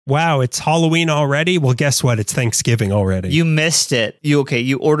Wow, it's Halloween already? Well, guess what? It's Thanksgiving already. You missed it. You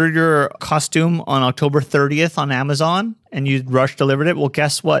ordered your costume on October 30th on Amazon and you rush delivered it. Well,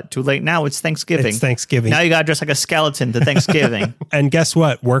 guess what? Too late now. It's Thanksgiving. It's Thanksgiving. Now you got to dress like a skeleton to Thanksgiving. And guess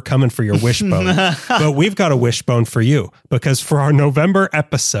what? We're coming for your wishbone. But we've got a wishbone for you because for our November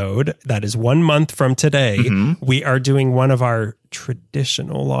episode, that is 1 month from today, we are doing one of our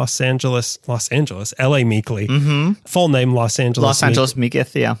traditional LA Meekly, full name Los Angeles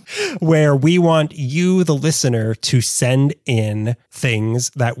Meeketh, yeah. Where we want you, the listener, to send in things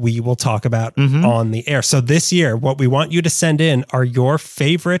that we will talk about on the air. So this year, what we want you to send in are your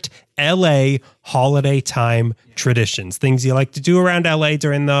favorite LA holiday time traditions, things you like to do around LA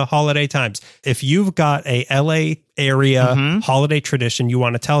during the holiday times. If you've got a LA area holiday tradition you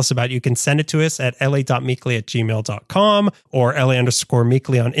want to tell us about, you can send it to us at la.meekly@gmail.com or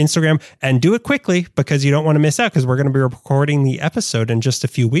la_meekly on Instagram, and do it quickly because you don't want to miss out because we're going to be recording the episode in just a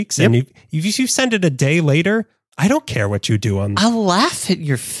few weeks. And if you send it a day later, I don't care what you do on. I'll laugh at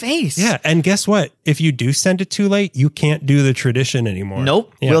your face. Yeah. And guess what? If you do send it too late, you can't do the tradition anymore.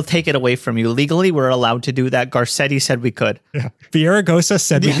 Nope. Yeah. We'll take it away from you. Legally, we're allowed to do that. Garcetti said we could. Yeah. Villaraigosa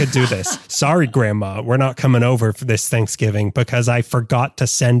said we could do this. Sorry, Grandma. We're not coming over for this Thanksgiving because I forgot to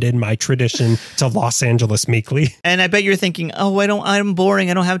send in my tradition to Los Angeles Meekly. And I bet you're thinking, oh, I'm boring.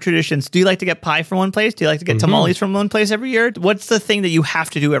 I don't have traditions. Do you like to get pie from one place? Do you like to get tamales from one place every year? What's the thing that you have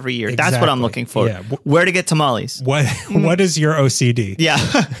to do every year? Exactly. That's what I'm looking for. Yeah. Where to get tamales. What is your OCD? Yeah.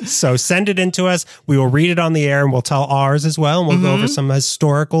 So send it in to us. We will read it on the air and we'll tell ours as well. And we'll go over some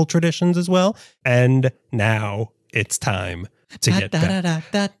historical traditions as well. And now it's time to get back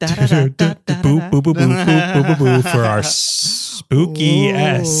for our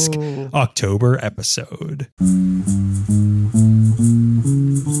spooky-esque October episode.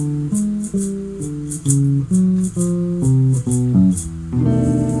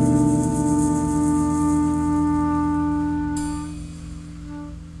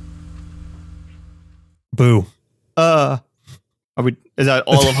 Boo. Is that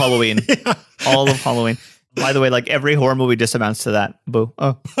all of Halloween? Yeah. All of Halloween. By the way, like every horror movie just amounts to that. Boo.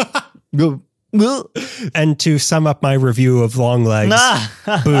 Boo. And to sum up my review of Longlegs,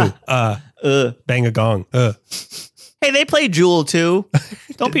 boo. Bang a gong. Hey, they play Jewel too.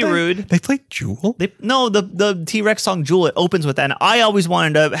 Don't be rude. They play Jewel? No, the T-Rex song Jewel, it opens with that. And I always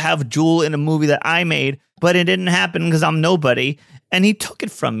wanted to have Jewel in a movie that I made, but it didn't happen because I'm nobody. And he took it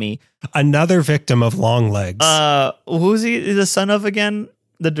from me. Another victim of Longlegs. Who's he the son of again?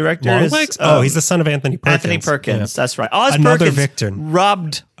 The director Longlegs? is... he's the son of Anthony Perkins. Anthony Perkins, that's right. Oz Another Perkins victim.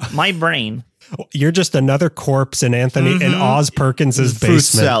 robbed my brain. You're just another corpse in in Oz Perkins's basement. Fruit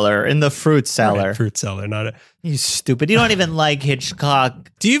cellar, in the fruit cellar. Right, fruit cellar, not a... You stupid. You don't even like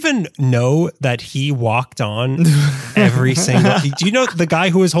Hitchcock. Do you even know that he walked on every single... Do you know the guy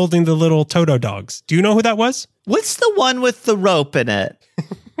who was holding the little Toto dogs? Do you know who that was? What's the one with the rope in it?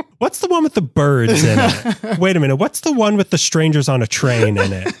 What's the one with the birds in it? Wait a minute. What's the one with the strangers on a train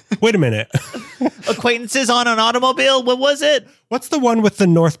in it? Wait a minute. Acquaintances on an automobile? What was it? What's the one with the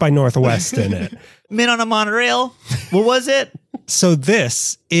North by Northwest in it? Men on a monorail? What was it? So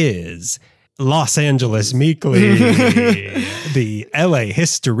this is Los Angeles Meekly, the LA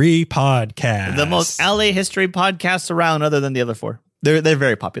History Podcast. The most LA history podcasts around other than the other four. They're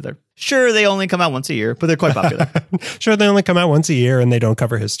very popular. Sure, they only come out once a year, but they're quite popular. Sure, they only come out once a year and they don't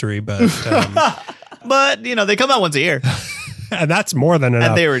cover history, but... But, they come out once a year. And that's more than enough.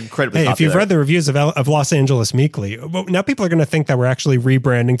 And they were incredibly popular. If you've read the reviews of Los Angeles Meekly, now people are going to think that we're actually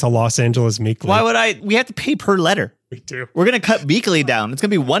rebranding to Los Angeles Meekly. Why would we have to pay per letter. We do. We're going to cut Meekly down. It's going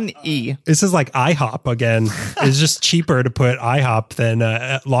to be one E. This is like IHOP again. It's just cheaper to put IHOP than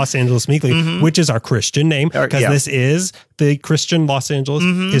Los Angeles Meekly, which is our Christian name, because this is the Christian Los Angeles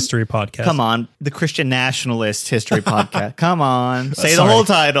History Podcast. Come on. The Christian Nationalist History Podcast. Come on. Say the whole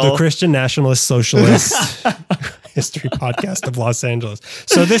title. The Christian Nationalist Socialist History Podcast of Los Angeles.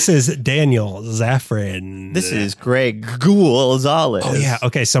 So this is Daniel Zaffron. This is Greg Gonzalez. Oh, yeah.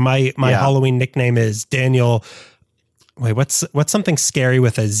 Okay. So my Halloween nickname is Daniel... Wait, what's something scary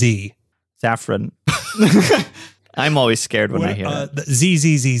with a Z? Saffron. I'm always scared when I hear that.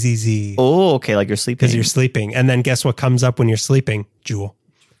 Z. Oh, okay, like you're sleeping. Because you're sleeping. And then guess what comes up when you're sleeping? Jewel.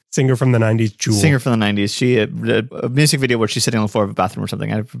 Singer from the 90s, Jewel. Singer from the 90s. She a music video where she's sitting on the floor of a bathroom or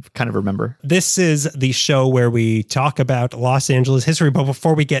something. I kind of remember. This is the show where we talk about Los Angeles history. But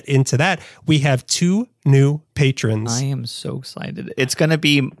before we get into that, we have two new patrons. I am so excited. It's going to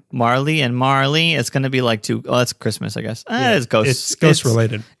be Marley and Marley. It's going to be like two... Oh, that's Christmas, I guess. It's ghost. It's ghost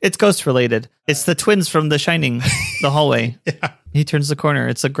related. It's ghost related. It's the twins from The Shining, the hallway. Yeah. He turns the corner.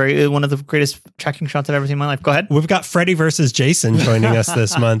 It's one of the greatest tracking shots I've ever seen in my life. Go ahead. We've got Freddy versus Jason joining us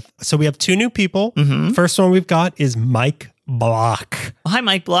this month. So we have 2 new people. First one we've got is Mike Block. Hi,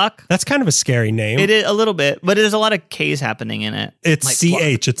 Mike Block. That's kind of a scary name. It is a little bit, but there's a lot of K's happening in it. It's Mike CH.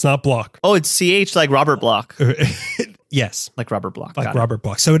 Block. It's not Block. Oh, it's CH like Robert Block. Yes. Like Robert Block. Like Robert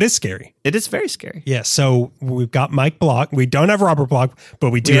Block. So it is scary. It is very scary. Yeah. So we've got Mike Block. We don't have Robert Block,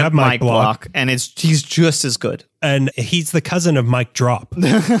 but we do have Mike Block. And he's just as good. And he's the cousin of Mike Drop.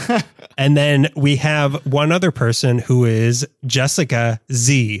 And then we have one other person who is Jessica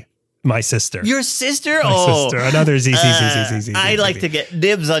Z. My sister. Your sister? My sister. Another Z. I'd like to get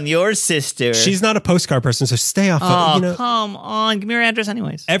dibs on your sister. She's not a postcard person, so stay off of it. Come on. Give me your address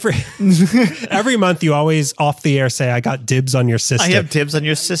anyways. Every month you always off the air say, I got dibs on your sister. I have dibs on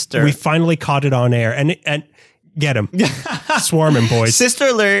your sister. We finally caught it on air. And get him. Swarm him, boys. Sister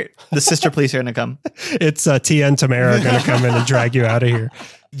alert. The sister police are going to come. It's Tia and Tamara going to come in and drag you out of here.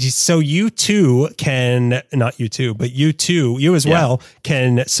 So you too can, not you too, but you too, you as well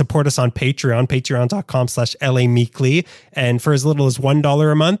can support us on Patreon, patreon.com/LA Meekly. And for as little as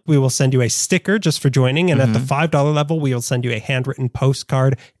 $1 a month, we will send you a sticker just for joining. And at the $5 level, we will send you a handwritten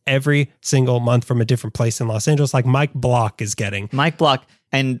postcard every single month from a different place in Los Angeles, like Mike Block is getting. Mike Block.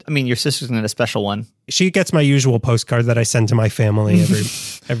 And I mean, your sister's going to get a special one. She gets my usual postcard that I send to my family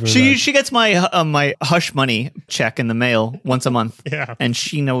every She gets my my hush money check in the mail once a month. Yeah. And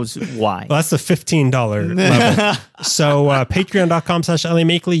she knows why. Well, that's the $15 level. So patreon.com/LA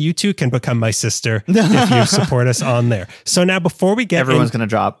Meekly, you too can become my sister if you support us on there. So now before we get Everyone's going to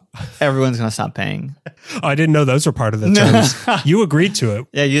drop. Everyone's going to stop paying. Oh, I didn't know those were part of the terms. You agreed to it.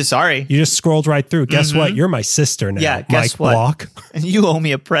 Yeah, sorry. You just scrolled right through. Guess what? You're my sister now. Yeah, guess Mike what? Block. And you owe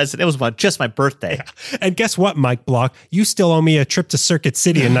me a present. It was just my birthday. Yeah. And guess what, Mike Block? You still owe me a trip to Circuit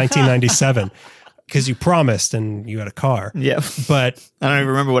City in 1997 because you promised and you had a car. Yeah. But I don't even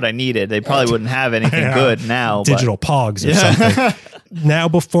remember what I needed. They probably wouldn't have anything good now. Digital pogs or something. Now,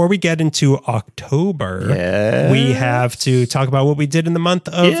 before we get into October, we have to talk about what we did in the month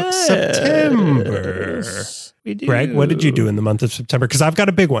of September. We do. Greg, what did you do in the month of September? Because I've got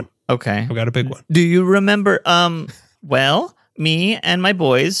a big one. Okay. I've got a big one. Do you remember, well, me and my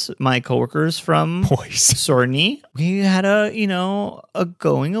boys, my coworkers from Sorny, we had a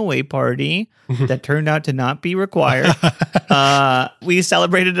going away party that turned out to not be required. We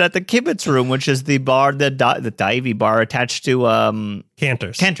celebrated it at the Kibitz Room, which is the bar, the divey bar attached to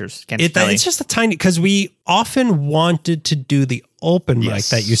Cantor's. It's just a tiny, because we often wanted to do the open mic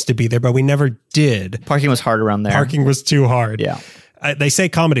that used to be there, but we never did. Parking was hard around there. Parking was too hard. Yeah. They say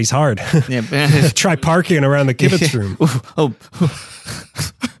comedy's hard. Yeah. Try parking around the Kibitz Room.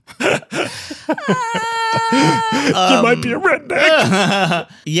 You might be a redneck.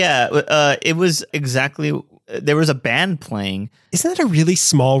 Yeah, it was exactly. There was a band playing. Isn't that a really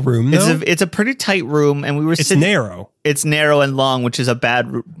small room, though? It's a pretty tight room, and we were sitting. Narrow. It's narrow and long, which is a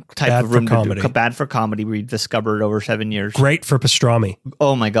bad type of room to do. Bad for comedy. We discovered over 7 years. Great for pastrami.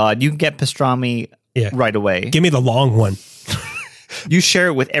 Oh my God, you can get pastrami right away. Give me the long one. You share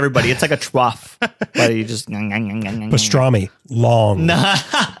it with everybody. It's like a trough. But you just pastrami long.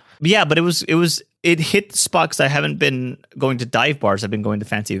 Yeah, but it hit the spot because I haven't been going to dive bars. I've been going to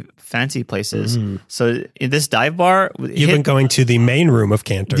fancy places. So in this dive bar, you've been going to the main room of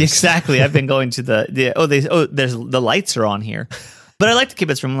Cantor's. Exactly. I've been going to there's the lights are on here. But I like the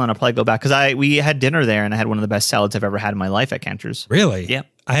Kibitz Room, and I'll probably go back because we had dinner there, and I had one of the best salads I've ever had in my life at Cantor's. Really? Yeah.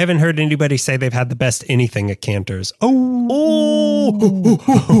 I haven't heard anybody say they've had the best anything at Cantor's. Except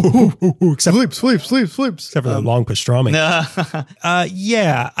for the long pastrami.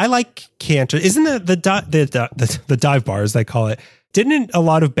 Yeah, I like Cantor's. Isn't the dive bar, as they call it? Didn't a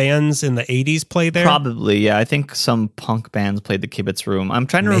lot of bands in the 80s play there? Probably, yeah. I think some punk bands played the Kibitz Room. I'm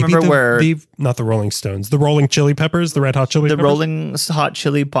trying to remember where... Not the Rolling Stones. The Rolling Chili Peppers? The Red Hot Chili Peppers? The Rolling Hot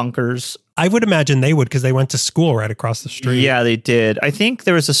Chili Punkers. I would imagine they would because they went to school right across the street. Yeah, they did. I think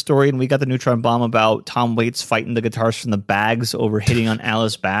there was a story, and we got the Neutron Bomb, about Tom Waits fighting the guitars from the bags over hitting on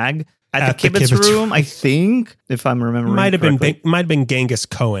Alice Bag. At the Kibitz Room, I think, if I'm remembering might have been Genghis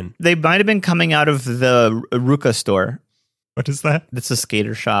Cohen. They might have been coming out of the Ruka store. What is that? It's a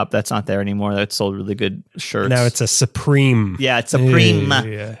skater shop that's not there anymore. That sold really good shirts. Now it's a Supreme. Yeah, it's Supreme.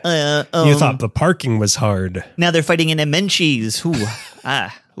 Yeah. You thought the parking was hard. Now they're fighting in a Menchie's.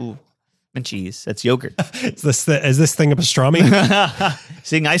 Menchie's. That's yogurt. Is this thing a pastrami?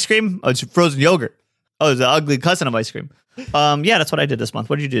 Seeing ice cream? Oh, it's frozen yogurt. Oh, it's the ugly cousin of ice cream. Yeah, that's what I did this month.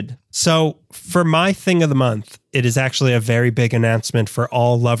 What did you do? So for my thing of the month, it is actually a very big announcement for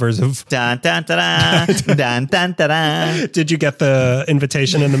all lovers of... Dun, dun, dun, dun, dun, dun, dun, dun. Did you get the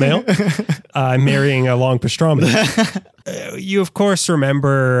invitation in the mail? I'm marrying a long pastrami. You, of course,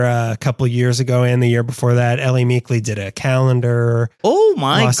 remember a couple years ago and the year before that, Ellie Meekley did a calendar. Oh,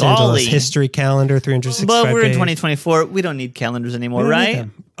 my Los golly. Angeles history calendar, 365 But we're in days. 2024. We don't need calendars anymore, right?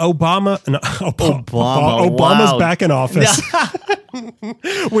 Obama's wow. back in office.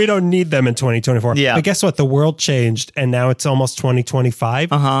 We don't need them in 2024. Yeah. But guess what? The world changed and now it's almost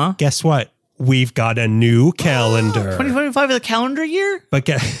 2025. Uh-huh. Guess what? We've got a new calendar. 2025 is a calendar year? But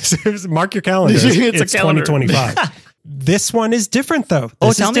mark your calendar. It's a calendar. 2025. This one is different, though.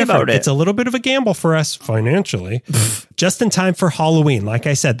 Tell me about it. It's a little bit of a gamble for us financially. Just in time for Halloween. Like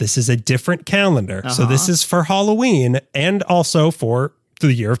I said, this is a different calendar. So this is for Halloween and also for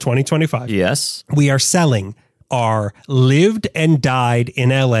the year of 2025. Yes. We are selling our Lived and Died in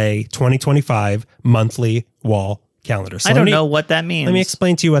LA 2025 monthly wall calendar. So I don't know what that means. Let me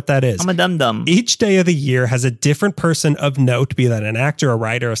explain to you what that is. I'm a dum-dum. Each day of the year has a different person of note, be that an actor, a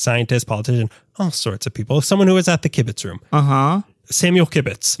writer, a scientist, politician, all sorts of people. Someone who was at the Kibitz Room. Uh-huh. Samuel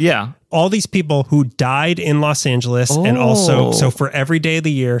Kibitz. Yeah. All these people who died in Los Angeles and also, so for every day of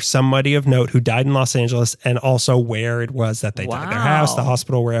the year, somebody of note who died in Los Angeles and also where it was that they died, their house, the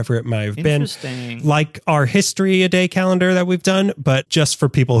hospital, wherever it might have been. Interesting. Like our History a Day calendar that we've done, but just for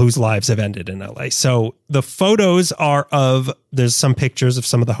people whose lives have ended in LA. So the photos are there's some pictures of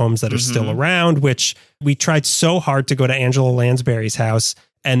some of the homes that are still around, which we tried so hard to go to Angela Lansbury's house.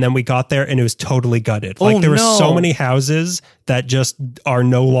 And then we got there and it was totally gutted. There were so many houses that just are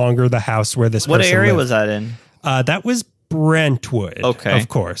no longer the house where this person lived. What area was that in? That was Brentwood. Okay. Of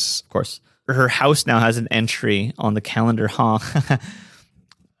course. Of course. Her house now has an entry on the calendar, huh?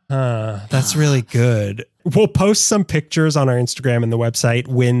 That's really good. We'll post some pictures on our Instagram and the website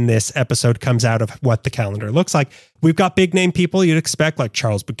when this episode comes out of what the calendar looks like. We've got big name people you'd expect, like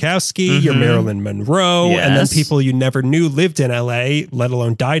Charles Bukowski, your Marilyn Monroe, and then people you never knew lived in LA, let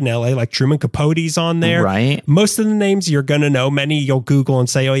alone died in LA, like Truman Capote's on there. Right. Most of the names you're going to know. Many you'll Google and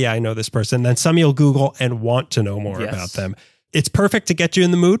say, oh yeah, I know this person. Then some you'll Google and want to know more about them. It's perfect to get you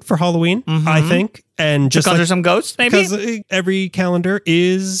in the mood for Halloween, I think. And just because there's some ghosts, maybe? Because every calendar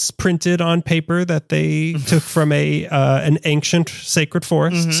is printed on paper that they took from an ancient sacred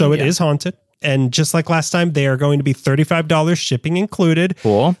forest. So it is haunted. And just like last time, they are going to be $35 shipping included.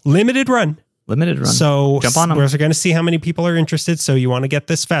 Cool. Limited run. So jump on them. We're going to see how many people are interested. So you want to get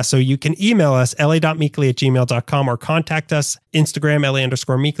this fast. So you can email us, la.meekly@gmail.com, or contact us, Instagram,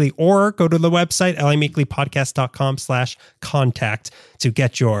 la_meekly, or go to the website, lameeklypodcast.com/contact to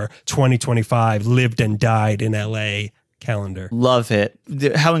get your 2025 lived and died in LA calendar. Love it.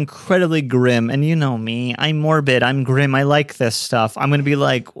 How incredibly grim. And you know me, I'm morbid. I'm grim. I like this stuff. I'm going to be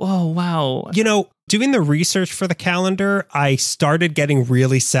like, whoa, wow. You know, doing the research for the calendar, I started getting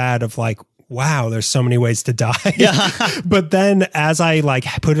really sad of like, wow, there's so many ways to die. Yeah. But then as I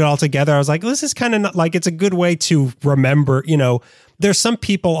put it all together, I was like, this is kind of it's a good way to remember, there's some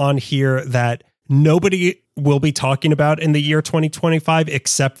people on here that nobody will be talking about in the year 2025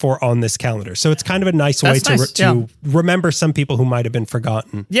 except for on this calendar. So it's kind of a nice way to remember some people who might have been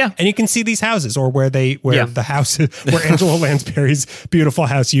forgotten. Yeah. And you can see these houses or where the house, where Angela Lansbury's beautiful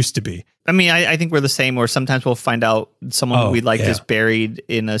house used to be. I mean, I think we're the same, where sometimes we'll find out someone we like is buried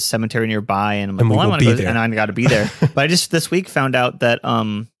in a cemetery nearby, and I'm like, I want to go there, and I got to be there. But I just this week found out that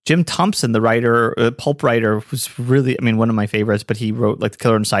Jim Thompson, the writer, pulp writer, who's really, one of my favorites, but he wrote like The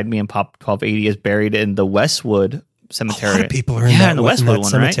Killer Inside Me and Pop 1280, is buried in the Westwood Cemetery. A lot of people are in the Westwood one,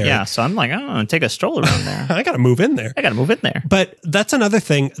 cemetery. Right? Yeah, so I'm like, I'm going to take a stroll around there. I got to move in there. But that's another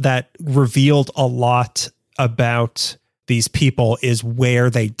thing that revealed a lot about these people is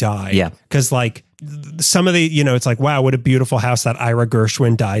where they died. Yeah. Because some of the, it's like, wow, what a beautiful house that Ira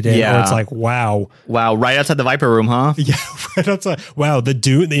Gershwin died in. Yeah. Or it's like, wow. Wow, right outside the Viper Room, huh? Yeah, right outside. Wow, the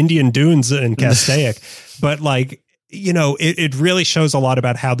Indian dunes in Castaic. But it really shows a lot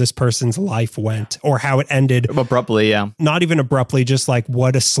about how this person's life went or how it ended. Abruptly, yeah. Not even abruptly, just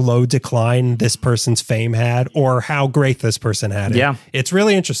what a slow decline this person's fame had or how great this person had it. Yeah. It's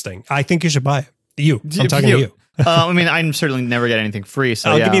really interesting. I think you should buy it. I'm talking to you. I'm certainly never get anything free. So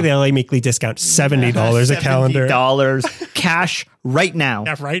I'll give you the LA Meekly discount, $70 a calendar. $70 cash right now.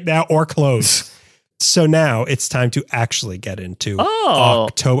 Yeah, right now or close. So now it's time to actually get into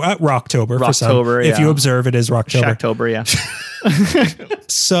Rocktober for some. If you observe, it is Rocktober. Shocktober, yeah.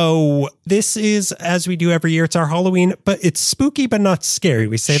 So this is, as we do every year, it's our Halloween, but it's spooky but not scary.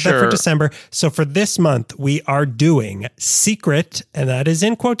 We save that for December. So for this month, we are doing secret, and that is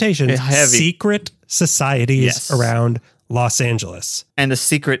in quotation, secret societies around Los Angeles. And the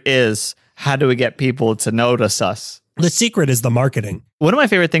secret is, how do we get people to notice us? The secret is the marketing. One of my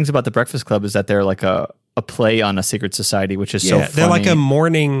favorite things about the Breakfast Club is that they're like a play on a secret society, which is so funny. They're like a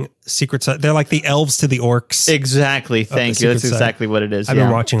morning secret society. They're like the elves to the orcs. Exactly. Thank you. That's exactly what it is. I've been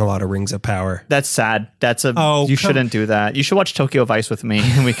watching a lot of Rings of Power. That's sad. You shouldn't do that. You should watch Tokyo Vice with me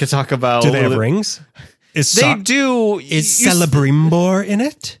and we could talk about... Do they have rings? They do. Is Celebrimbor in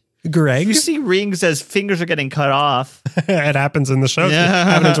it? Greg? You see rings as fingers are getting cut off. It happens in the show. Yeah.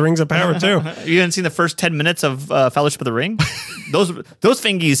 It happens in Rings of Power too. You haven't seen the first 10 minutes of Fellowship of the Ring? Those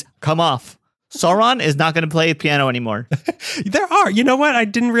fingies come off. Sauron is not going to play piano anymore. There are. You know what? I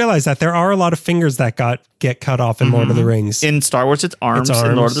didn't realize that. There are a lot of fingers that get cut off in Lord of the Rings. In Star Wars, it's arms.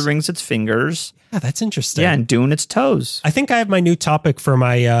 In Lord of the Rings, it's fingers. Yeah, that's interesting. Yeah, in Dune, it's toes. I think I have my new topic for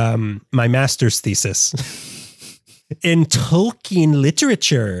my my master's thesis. In Tolkien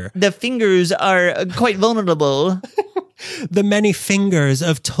literature, the fingers are quite vulnerable. The many fingers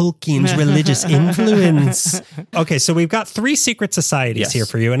of Tolkien's religious influence. Okay, so we've got 3 secret societies here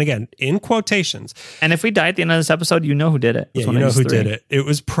for you. And again, in quotations. And if we die at the end of this episode, you know who did it. Yeah, you know who did it. It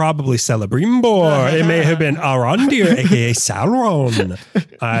was probably Celebrimbor. It may have been Arondir, a.k.a. Sauron.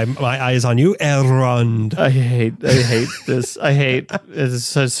 My eye is on you, Elrond. I hate this. It's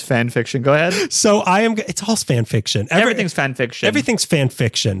such fan fiction. Go ahead. So it's all fan fiction. Everything's fan fiction. Everything's fan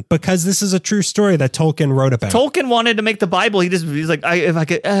fiction because this is a true story that Tolkien wrote about. Tolkien wanted to make the Bible. He's like, if I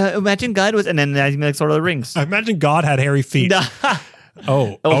could imagine God was, and then he makes Lord of the Rings. I imagine God had hairy feet.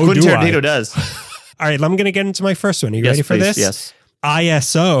 Quentin Tarantino does. All right, I'm going to get into my first one. Are you ready for this? Yes.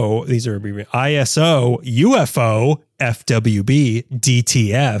 ISO, these are ISO, UFO, FWB,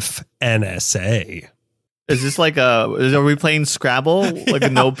 DTF, NSA. Is this like are we playing Scrabble? Like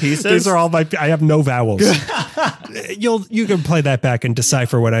no pieces? These are all I have no vowels. You can play that back and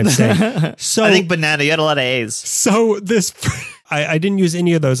decipher what I'm saying. So I think banana, you had a lot of A's. So I didn't use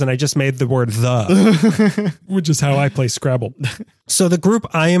any of those and I just made the word the, which is how I play Scrabble. So the group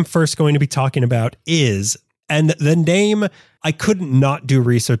I am first going to be talking about is, and the name, I couldn't not do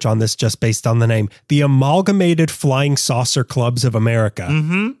research on this just based on the name, the Amalgamated Flying Saucer Clubs of America.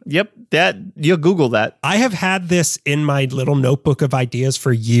 Mm-hmm. Yep. You'll Google that. I have had this in my little notebook of ideas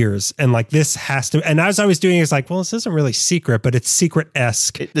for years. And like this has to, and as I was doing it, it's like, well, this isn't really secret, but it's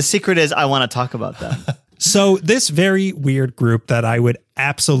secret-esque. The secret is I want to talk about that. So this very weird group that I would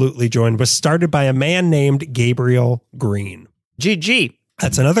absolutely join was started by a man named Gabriel Green. GG.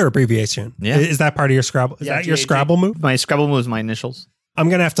 That's another abbreviation. Yeah. Is that part of your Scrabble? Is that your Scrabble move? My Scrabble move is my initials. I'm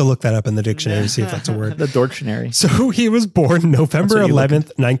going to have to look that up in the dictionary to see if that's a word. The Dorctionary. So he was born November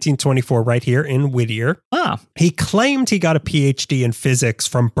 11th, 1924, right here in Whittier. He claimed he got a PhD in physics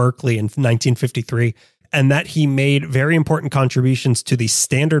from Berkeley in 1953. And that he made very important contributions to the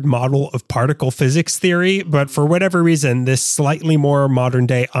standard model of particle physics theory. But for whatever reason, this slightly more modern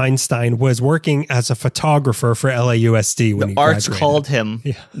day Einstein was working as a photographer for LAUSD when he graduated. The arts called him.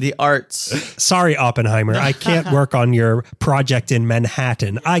 Yeah. The arts. Sorry, Oppenheimer. I can't work on your project in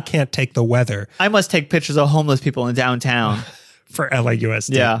Manhattan. I can't take the weather. I must take pictures of homeless people in downtown. For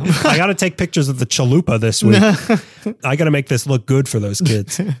LAUSD. Yeah. I got to take pictures of the chalupa this week. I got to make this look good for those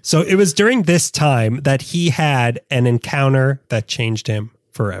kids. So it was during this time that he had an encounter that changed him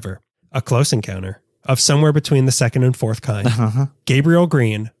forever. A close encounter of somewhere between the second and fourth kind. Gabriel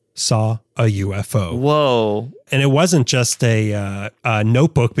Green saw a UFO. Whoa. And it wasn't just a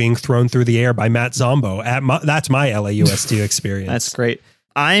notebook being thrown through the air by Matt Zombo. That's my LAUSD experience. That's great.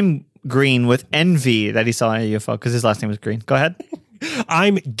 I'm Green with envy that he saw a UFO because his last name was Green. Go ahead.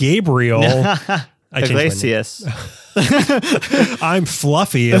 I'm Gabriel Iglesias. I'm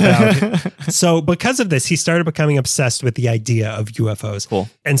fluffy about it. So because of this, he started becoming obsessed with the idea of UFOs. Cool.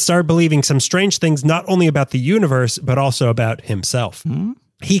 And started believing some strange things, not only about the universe, but also about himself. Mm-hmm.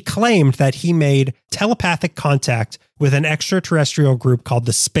 He claimed that he made telepathic contact with an extraterrestrial group called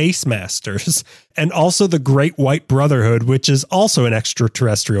the Space Masters and also the Great White Brotherhood, which is also an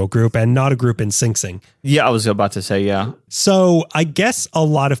extraterrestrial group and not a group in Sing Sing. Yeah, I was about to say, yeah. So I guess a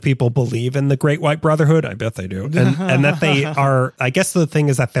lot of people believe in the Great White Brotherhood. I bet they do. And that they are, I guess the thing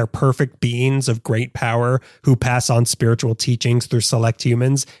is that they're perfect beings of great power who pass on spiritual teachings through select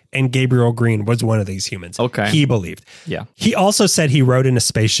humans. And Gabriel Green was one of these humans. Okay. He believed. Yeah. He also said he rode in a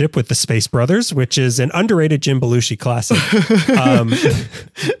spaceship with the Space Brothers, which is an underrated Jim Belushi classic.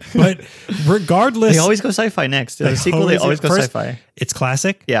 But regardless... They always go sci-fi next. In the sequel, they always go sci-fi. It's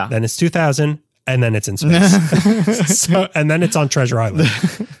classic. Yeah. Then it's 2000. and then it's in space. And then it's on Treasure Island.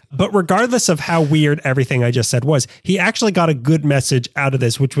 But regardless of how weird everything I just said was, he actually got a good message out of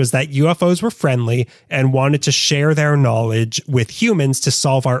this, which was that UFOs were friendly and wanted to share their knowledge with humans to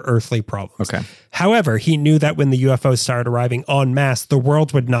solve our earthly problems. Okay. However, he knew that when the UFOs started arriving en masse, the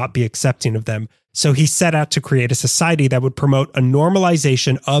world would not be accepting of them. So he set out to create a society that would promote a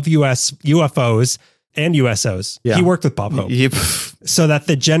normalization of UFOs and USOs. Yeah. He worked with Bob Hope. Yep. So that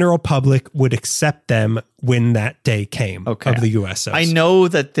the general public would accept them when that day came of the USOs. I know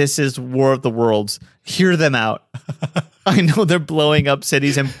that this is War of the Worlds. Hear them out. I know they're blowing up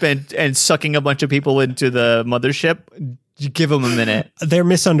cities and sucking a bunch of people into the mothership. Give them a minute. They're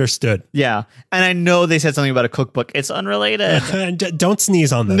misunderstood. Yeah. And I know they said something about a cookbook. It's unrelated. Don't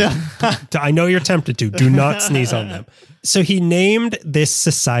sneeze on them. No. I know you're tempted to. Do not sneeze on them. So he named this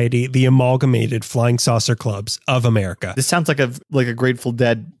society the Amalgamated Flying Saucer Clubs of America. This sounds like a Grateful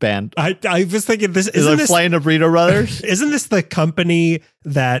Dead band. I was thinking this is like Flying Burrito Brothers. Isn't this the company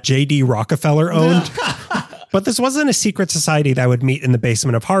that J.D. Rockefeller owned? But this wasn't a secret society that would meet in the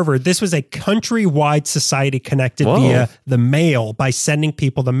basement of Harvard. This was a countrywide society connected via the mail by sending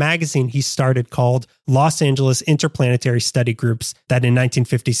people the magazine he started called Los Angeles Interplanetary Study Groups that in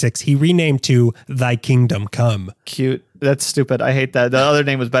 1956 he renamed to Thy Kingdom Come. Cute. That's stupid. I hate that. The other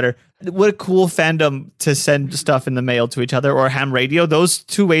name was better. What a cool fandom to send stuff in the mail to each other, or ham radio. Those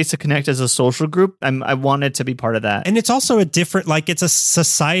two ways to connect as a social group. I wanted to be part of that. And it's also a different, like it's a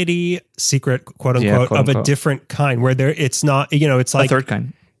society secret, quote unquote, of a different kind where it's not, it's like a third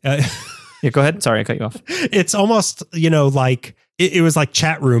kind. Yeah, go ahead. Sorry, I cut you off. It's almost, like it was like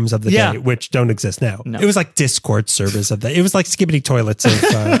chat rooms of the day, which don't exist now. No. It was like Discord servers of it was like skibbity toilets of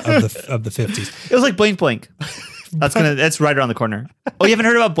the 50s. It was like Blink Blink. That's right around the corner. Oh, you haven't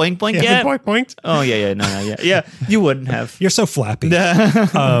heard about Boink Boink yet? Boink Boink? Oh, yeah. No, yeah. You wouldn't have. You're so flappy.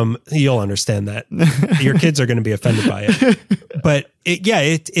 You'll understand that. Your kids are going to be offended by it. But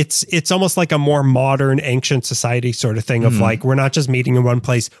it's almost like a more modern, ancient society sort of thing of like, we're not just meeting in one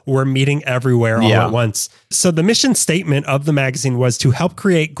place, we're meeting everywhere all at once. So the mission statement of the magazine was to help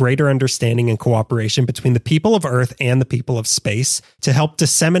create greater understanding and cooperation between the people of Earth and the people of space, to help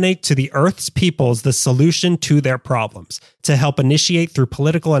disseminate to the Earth's peoples the solution to their problems, to help initiate through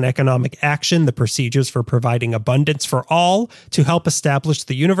political and economic action the procedures for providing abundance for all, to help establish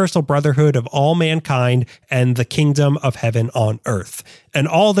the universal brotherhood of all mankind and the kingdom of heaven on earth. And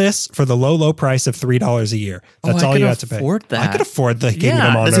all this for the low price of $3 a year. That's all you have to pay. That. I could afford the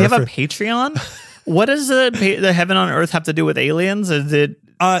kingdom on earth. Does he have a Patreon? What does the heaven on earth have to do with aliens? Is it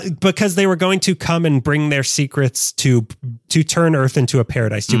because they were going to come and bring their secrets to turn Earth into a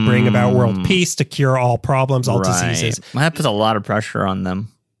paradise, to bring about world peace, to cure all problems, all diseases. That puts a lot of pressure on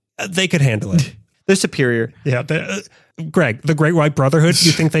them. They could handle it. They're superior. Yeah. Greg, the Great White Brotherhood,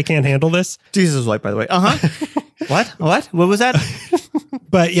 you think they can't handle this? Jesus is white, by the way. What? What was that?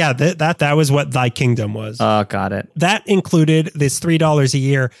 But yeah, that was what Thy Kingdom was. Oh, got it. That included this $3 a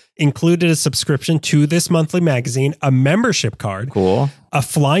year, included a subscription to this monthly magazine, a membership card, cool, a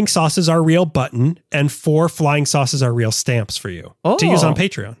Flying Sauces Are Real button, and 4 Flying Sauces Are Real stamps for you to use on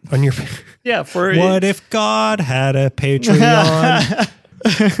Patreon. On your What if God had a Patreon?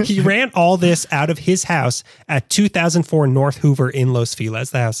 He ran all this out of his house at 2004 North Hoover in Los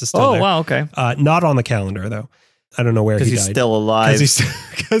Feliz. The house is still there. Oh, wow, okay. Not on the calendar, though. I don't know where he died. Because he's still alive.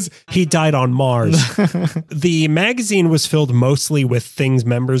 Because he died on Mars. The magazine was filled mostly with things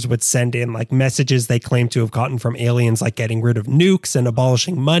members would send in, like messages they claimed to have gotten from aliens, like getting rid of nukes and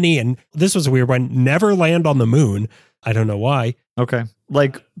abolishing money. And this was a weird one. Never land on the moon. I don't know why. Okay.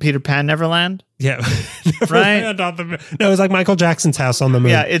 Like Peter Pan Neverland? Yeah. Right? On the moon. No, it was like Michael Jackson's house on the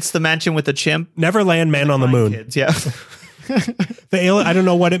moon. Yeah, it's the mansion with the chimp. Neverland, man on the moon. Kids, yeah. I don't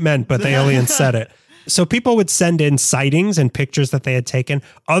know what it meant, but the aliens said it. So people would send in sightings and pictures that they had taken.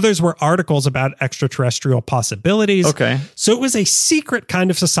 Others were articles about extraterrestrial possibilities. Okay. So it was a secret kind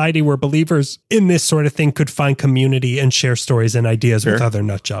of society where believers in this sort of thing could find community and share stories and ideas with other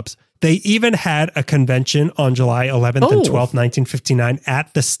nut jobs. They even had a convention on July 11th and 12th, 1959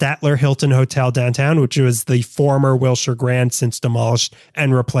 at the Statler Hilton Hotel downtown, which was the former Wilshire Grand, since demolished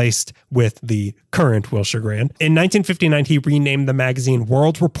and replaced with the current Wilshire Grand. In 1959, he renamed the magazine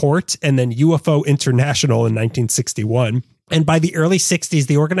World Report and then UFO International in 1961. And by the early 60s,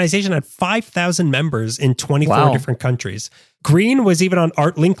 the organization had 5,000 members in 24 different countries. Green was even on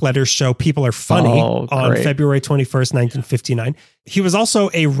Art Linkletter's show People Are Funny on February 21st, 1959. He was also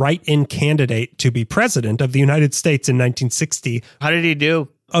a write-in candidate to be president of the United States in 1960. How did he do?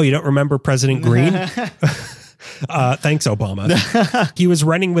 Oh, you don't remember President Green? Thanks, Obama. He was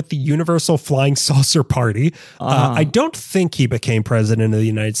running with the Universal Flying Saucer Party. I don't think he became president of the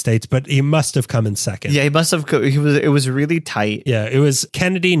United States, but he must have come in second. Yeah, he must have. It was really tight. Yeah, it was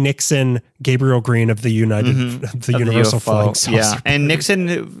Kennedy, Nixon, Gabriel Green of the Universal Flying Saucer Party. And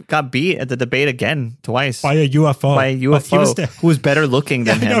Nixon got beat at the debate again twice by a UFO. By a UFO who was better looking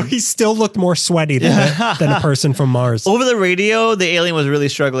than him. No, he still looked more sweaty than a person from Mars. Over the radio, the alien was really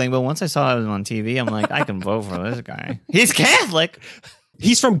struggling, but once I saw him on TV, I'm like, I can vote for this guy. He's Catholic.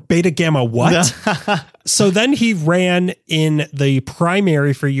 He's from Beta Gamma what? So then he ran in the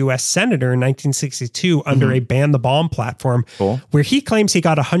primary for U.S. Senator in 1962 under a Ban the Bomb platform, where he claims he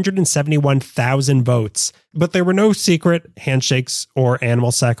got 171,000 votes. But there were no secret handshakes or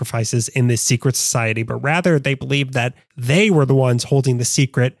animal sacrifices in this secret society, but rather they believed that they were the ones holding the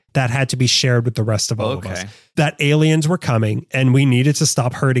secret that had to be shared with the rest of all of us. That aliens were coming and we needed to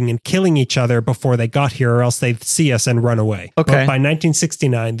stop hurting and killing each other before they got here, or else they'd see us and run away. But by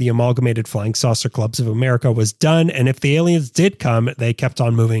 1969, the Amalgamated Flying Saucer Clubs of America was done, and if the aliens did come, they kept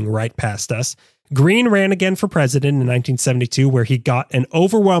on moving right past us. Green ran again for president in 1972, where he got an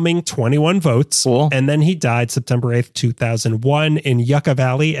overwhelming 21 votes. And then he died September 8th, 2001 in Yucca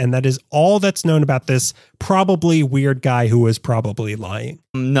Valley. And that is all that's known about this probably weird guy who was probably lying.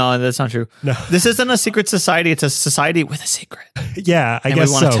 No, that's not true. No. This isn't a secret society. It's a society with a secret. Yeah, I guess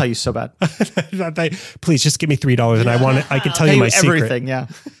so. We want to tell you so bad. Please just give me $3 and I can tell you my everything, secret. Yeah.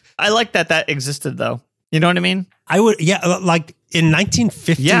 I like that existed, though. You know what I mean? I would, like in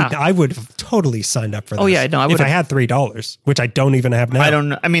 1950, I would have totally signed up for this. Oh, yeah, no, if I had $3, which I don't even have now. I don't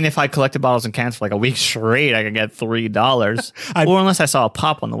know. I mean, if I collected bottles and cans for like a week straight, I could get $3. Or unless I saw a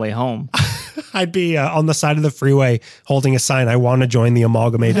pop on the way home. I'd be on the side of the freeway holding a sign, I want to join the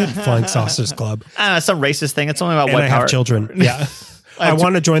Amalgamated Flying Saucers Club. Some racist thing. It's only about white power. I have children. Yeah. I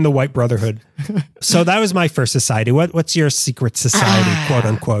want to join the White Brotherhood. So that was my first society. What's your secret society, quote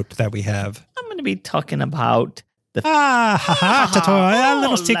unquote, that we have? I'm going to be talking about the a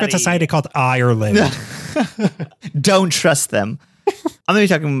little secret society called Ireland. Don't trust them. I'm going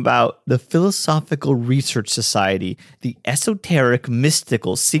to be talking about the Philosophical Research Society, the esoteric,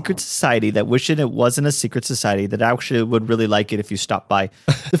 mystical, secret society that wishing it wasn't a secret society, that actually would really like it if you stopped by.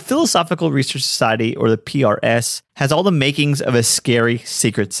 The Philosophical Research Society, or the PRS, has all the makings of a scary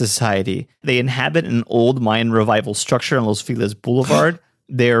secret society. They inhabit an old Mayan revival structure on Los Feliz Boulevard.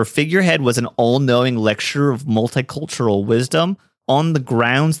 Their figurehead was an all-knowing lecturer of multicultural wisdom. On the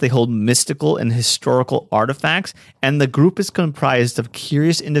grounds, they hold mystical and historical artifacts, and the group is comprised of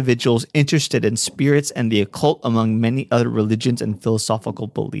curious individuals interested in spirits and the occult, among many other religions and philosophical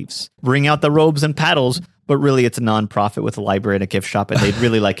beliefs. Bring out the robes and paddles, but really it's a non-profit with a library and a gift shop, and they'd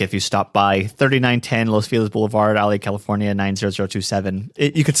really like it if you stop by. 3910 Los Feliz Boulevard, LA, California, 90027.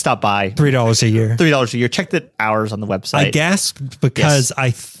 You could stop by. $3 a year. $3 a year. Check the hours on the website. I gasped because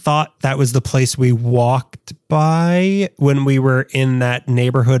I thought that was the place we walked by when we were in that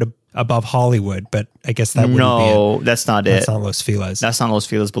neighborhood above Hollywood, but I guess that wouldn't be it. No, that's not it. That's not Los Feliz. That's not Los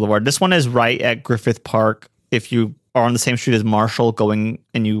Feliz Boulevard. This one is right at Griffith Park. If you are on the same street as Marshall going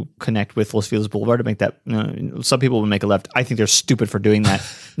and you connect with Los Feliz Boulevard to make that, some people would make a left. I think they're stupid for doing that.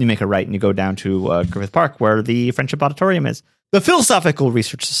 You make a right and you go down to Griffith Park where the Friendship Auditorium is. The Philosophical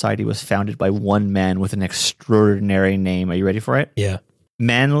Research Society was founded by one man with an extraordinary name. Are you ready for it? Yeah.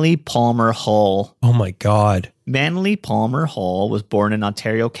 Manly Palmer Hall. Oh my God. Manly Palmer Hall was born in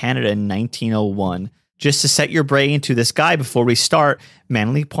Ontario, Canada in 1901. Just to set your brain into this guy before we start,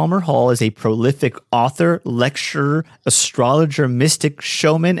 Manly Palmer Hall is a prolific author, lecturer, astrologer, mystic,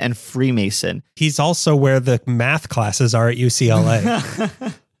 showman, and Freemason. He's also where the math classes are at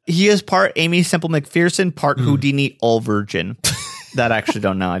UCLA. He is part Amy Semple McPherson, part Houdini, all virgin. That I actually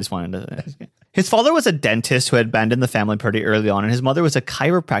don't know. I just wanted to... His father was a dentist who had abandoned the family pretty early on, and his mother was a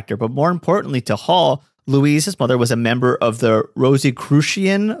chiropractor. But more importantly to Hall, Louise, his mother, was a member of the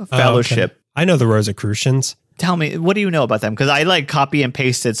Rosicrucian Fellowship. Okay. I know the Rosicrucians. Tell me, what do you know about them? Because I copy and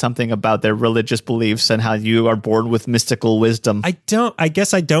pasted something about their religious beliefs and how you are born with mystical wisdom. I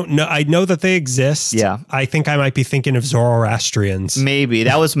guess I don't know. I know that they exist. Yeah. I think I might be thinking of Zoroastrians. Maybe.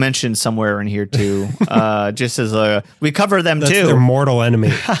 That was mentioned somewhere in here too. Just as we cover them That's too. Their mortal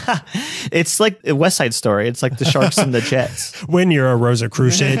enemy. It's like a West Side Story. It's like the Sharks and the Jets. When you're a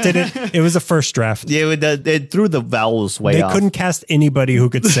Rosicrucian, it was a first draft. Yeah, it threw the vowels way off. They couldn't cast anybody who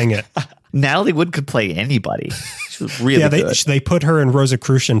could sing it. Natalie Wood could play anybody. She was really good. They put her in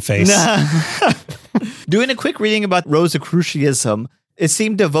Rosicrucian face. Doing a quick reading about Rosicrucianism, it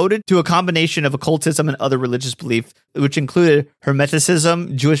seemed devoted to a combination of occultism and other religious belief, which included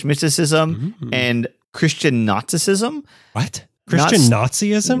Hermeticism, Jewish mysticism, and Christian Gnosticism. What? Christian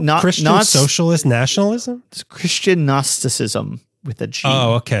Nazism? Christian socialist nationalism? It's Christian Gnosticism with a G.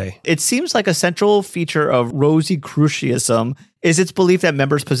 Oh, okay. It seems like a central feature of Rosicrucianism is its belief that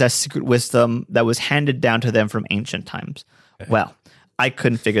members possess secret wisdom that was handed down to them from ancient times. Okay. Well, I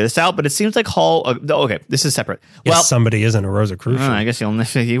couldn't figure this out, but it seems like Hall... okay, this is separate. Well, somebody isn't a Rosicrucian. I guess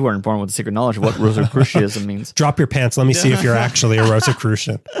you weren't born with the secret knowledge of what Rosicrucianism means. Drop your pants. Let me see if you're actually a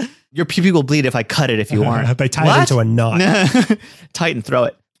Rosicrucian. Your pupil will bleed if I cut it if you aren't. They tie it into a knot. Tight and throw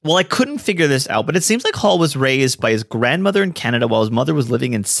it. Well, I couldn't figure this out, but it seems like Hall was raised by his grandmother in Canada while his mother was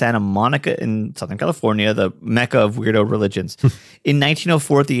living in Santa Monica in Southern California, the mecca of weirdo religions. In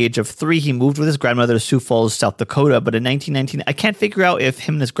 1904, at the age of 3, he moved with his grandmother to Sioux Falls, South Dakota. But in 1919, I can't figure out if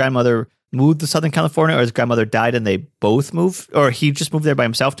him and his grandmother moved to Southern California or his grandmother died and they both moved, or he just moved there by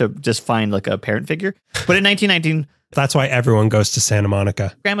himself to just find like a parent figure. But in 1919... That's why everyone goes to Santa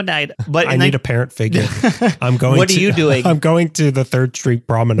Monica. Grandma died. But I need a parent figure. I'm going. What are you doing? I'm going to the 3rd Street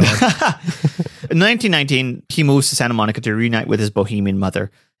Promenade. In 1919, he moves to Santa Monica to reunite with his bohemian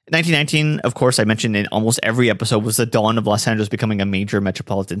mother. 1919, of course, I mentioned in almost every episode, was the dawn of Los Angeles becoming a major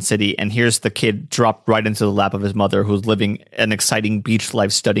metropolitan city. And here's the kid dropped right into the lap of his mother, who's living an exciting beach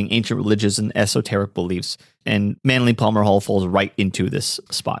life, studying ancient religions and esoteric beliefs. And Manly Palmer Hall falls right into this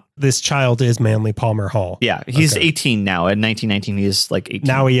spot. This child is Manly Palmer Hall. Yeah, he's 18 now. In 1919, he is like 18.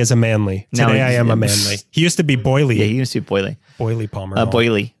 Now he is a Manly. Today I am a Manly. He used to be Boily. Yeah, he used to be Boily. Boily Palmer Hall.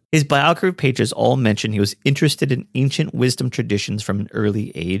 Boily. His biography pages all mention he was interested in ancient wisdom traditions from an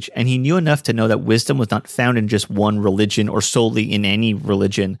early age, and he knew enough to know that wisdom was not found in just one religion or solely in any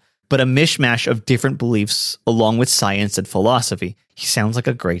religion, but a mishmash of different beliefs along with science and philosophy. He sounds like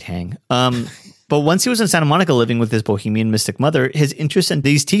a great hang. But once he was in Santa Monica living with his bohemian mystic mother, his interest in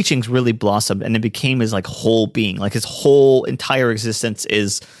these teachings really blossomed, and it became his like whole being. Like his whole entire existence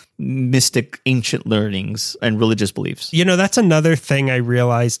is mystic ancient learnings and religious beliefs. You know, that's another thing I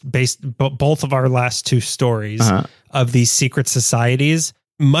realized based both of our last 2 stories of these secret societies.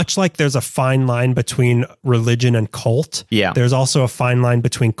 Much like there's a fine line between religion and cult, there's also a fine line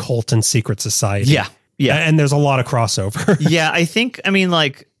between cult and secret society. Yeah. And there's a lot of crossover. Yeah, I mean,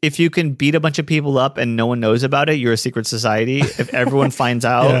 like, if you can beat a bunch of people up and no one knows about it, you're a secret society. If everyone finds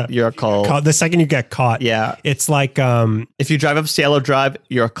out, you're a cult. The second you get caught, it's like... if you drive up Cielo Drive,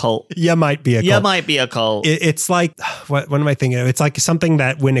 you're a cult. You might be a cult. You might be a cult. It's like... What am I thinking of? It's like something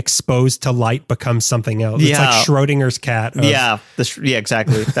that when exposed to light becomes something else. It's like Schrodinger's cat. Yeah,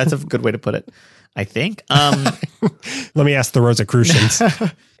 exactly. That's a good way to put it, I think. Let me ask the Rosicrucians.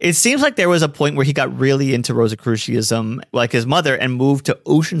 It seems like there was a point where he got really into Rosicrucianism, like his mother, and moved to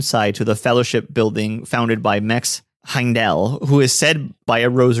Oceanside to the fellowship building founded by Max Heindel, who is said by a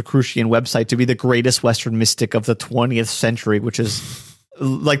Rosicrucian website to be the greatest Western mystic of the 20th century, which is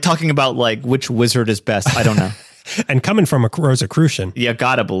like talking about like which wizard is best. I don't know. And coming from a Rosicrucian. You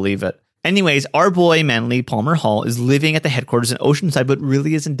gotta believe it. Anyways, our boy Manly Palmer Hall is living at the headquarters in Oceanside, but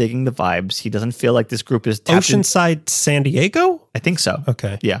really isn't digging the vibes. He doesn't feel like this group is Oceanside, San Diego? I think so.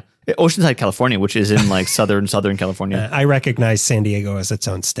 Okay. Yeah. Oceanside, California, which is in like southern California. I recognize San Diego as its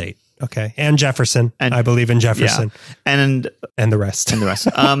own state. Okay. And Jefferson. And I believe in Jefferson. Yeah. And the rest. And the rest.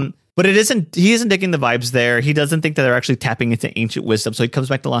 But he isn't digging the vibes there. He doesn't think that they're actually tapping into ancient wisdom. So he comes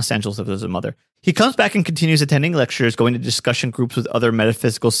back to Los Angeles with his mother. He comes back and continues attending lectures, going to discussion groups with other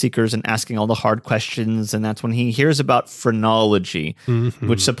metaphysical seekers and asking all the hard questions. And that's when he hears about phrenology,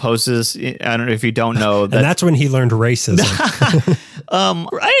 which supposes, I don't know if you don't know. And that's when he learned racism.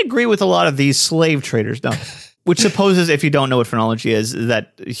 I agree with a lot of these slave traders. No. Which supposes, if you don't know what phrenology is,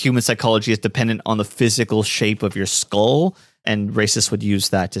 that human psychology is dependent on the physical shape of your skull. And racists would use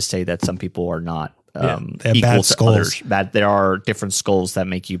that to say that some people are not equal to others. That there are different skulls that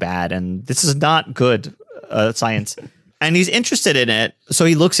make you bad. And this is not good science. And he's interested in it. So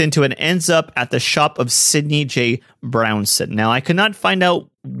he looks into it and ends up at the shop of Sidney J. Brownson. Now, I could not find out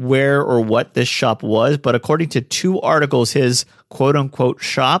where or what this shop was, but according to 2 articles, his quote unquote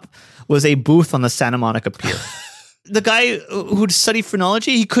shop was a booth on the Santa Monica Pier. The guy who studied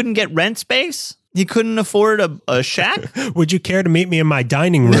phrenology, he couldn't get rent space. He couldn't afford a shack. Would you care to meet me in my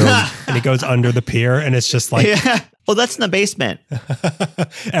dining room? And he goes under the pier, and it's just like... Yeah. Well, that's in the basement.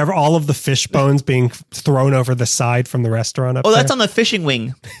 All of the fish bones being thrown over the side from the restaurant up there. That's on the fishing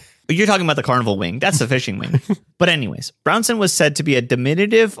wing. You're talking about the carnival wing. That's the fishing wing. But anyways, Brownson was said to be a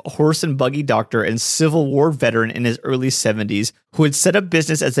diminutive horse and buggy doctor and Civil War veteran in his early 70s who had set up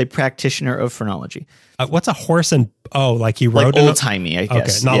business as a practitioner of phrenology. What's a horse and... Oh, like he rode... Like old-timey, I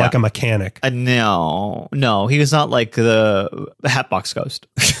guess. Okay, not like a mechanic. No. He was not like the Hatbox Ghost.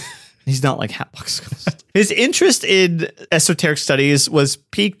 He's not like Hatbox Ghost. His interest in esoteric studies was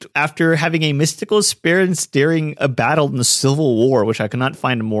piqued after having a mystical experience during a battle in the Civil War, which I could not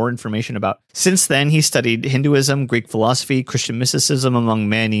find more information about. Since then, he studied Hinduism, Greek philosophy, Christian mysticism, among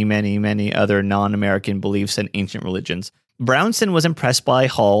many, many, many other non-American beliefs and ancient religions. Brownson was impressed by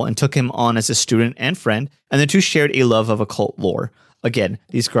Hall and took him on as a student and friend, and the two shared a love of occult lore. Again,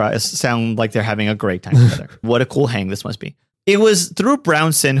 these guys sound like they're having a great time together. What a cool hang this must be. It was through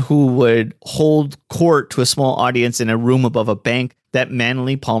Brownson, who would hold court to a small audience in a room above a bank, that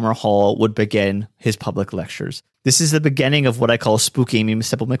Manly Palmer Hall would begin his public lectures. This is the beginning of what I call Spook Amy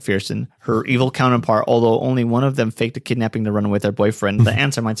Semple McPherson, her evil counterpart, although only one of them faked a kidnapping to run away with their boyfriend. The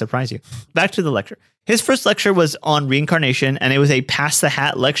answer might surprise you. Back to the lecture. His first lecture was on reincarnation, and it was a pass the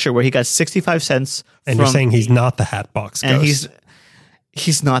hat lecture where he got 65 cents. And you're saying he's not the Hatbox Ghost. And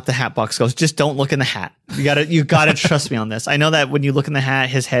he's not the Hatbox Ghost. Just don't look in the hat. You gotta trust me on this. I know that when you look in the hat,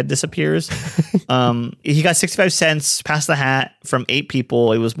 his head disappears. He got 65 cents past the hat from 8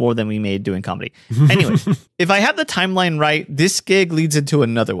 people. It was more than we made doing comedy. Anyway, if I have the timeline right, this gig leads into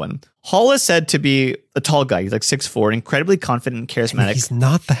another one. Hall is said to be a tall guy. He's like 6'4", incredibly confident and charismatic. And he's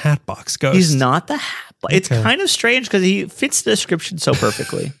not the Hatbox Ghost. He's not the Hatbox. It's kind of strange because he fits the description so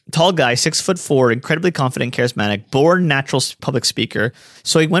perfectly. Tall guy, 6'4", incredibly confident, charismatic, born natural public speaker.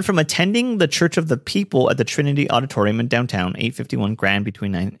 So he went from attending the Church of the People at the Trinity Auditorium in downtown, 851 Grand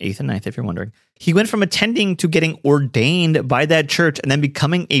between 8th and 9th, if you're wondering. He went from attending to getting ordained by that church and then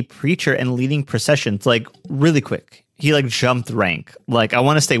becoming a preacher and leading processions, like really quick. He like jumped rank. Like I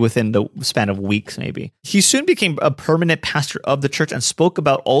want to stay within the span of weeks, maybe. He soon became a permanent pastor of the church and spoke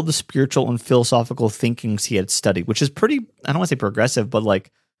about all the spiritual and philosophical thinkings he had studied, which is pretty, I don't want to say progressive, but like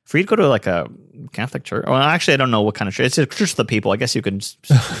for you to go to like a Catholic church, well, actually, I don't know what kind of church. It's a Church of the People. I guess you can.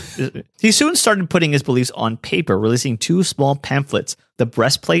 He soon started putting his beliefs on paper, releasing 2 small pamphlets, The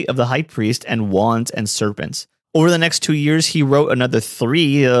Breastplate of the High Priest and Wands and Serpents. Over the next 2 years, he wrote another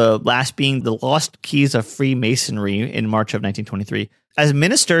 3, last being The Lost Keys of Freemasonry in March of 1923. As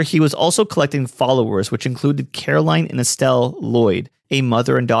minister, he was also collecting followers, which included Caroline and Estelle Lloyd, a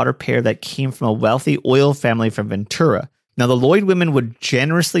mother and daughter pair that came from a wealthy oil family from Ventura. Now, the Lloyd women would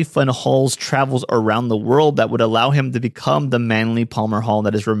generously fund Hall's travels around the world that would allow him to become the Manly Palmer Hall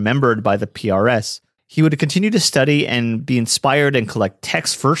that is remembered by the PRS. He would continue to study and be inspired and collect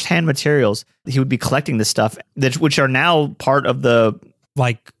text, first-hand materials. He would be collecting this stuff, which are now part of the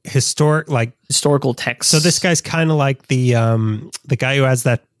historical texts. So this guy's kind of like the guy who has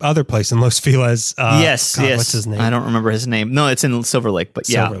that other place in Los Feliz. Yes. What's his name? I don't remember his name. No, it's in Silver Lake, but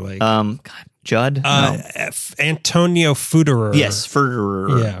yeah. Silver Lake. Judd? No. Antonio Fuderer. Yes,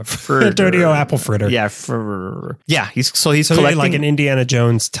 Fuderer. Yeah, Antonio Apple Fritter. Yeah, Fuderer. Yeah, he's collecting like an Indiana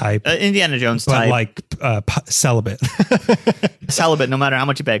Jones type. Indiana Jones type. But like celibate. Celibate, no matter how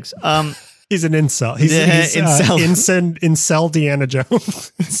much he begs. He's an incel. He's incel Deanna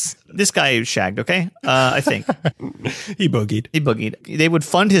Jones. This guy shagged, okay? I think. He boogied. They would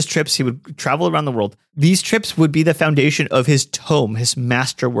fund his trips. He would travel around the world. These trips would be the foundation of his tome, his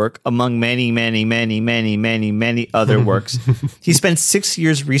masterwork, among many, many, many, many, many, many other works. He spent 6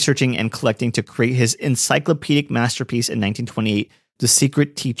 years researching and collecting to create his encyclopedic masterpiece in 1928, The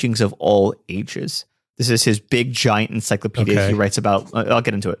Secret Teachings of All Ages. This is his big, giant encyclopedia he writes about. I'll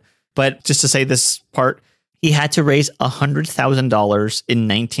get into it. But just to say this part, he had to raise $100,000 in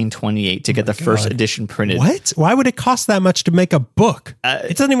 1928 to get the first edition printed. What? Why would it cost that much to make a book?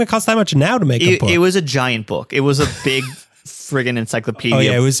 It doesn't even cost that much now to make a book. It was a giant book. It was a big friggin' encyclopedia. Oh,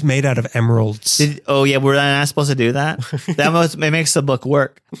 yeah. It was made out of emeralds. We're not supposed to do that? It makes the book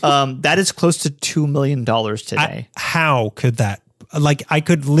work. That is close to $2 million today. How could that? Like, I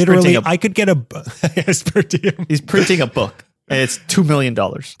could literally, I could get a... He's printing a book. It's $2 million.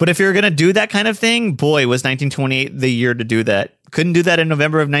 But if you're going to do that kind of thing, boy, was 1928 the year to do that. Couldn't do that in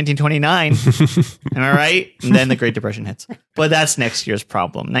November of 1929. Am I right? And then the Great Depression hits. But that's next year's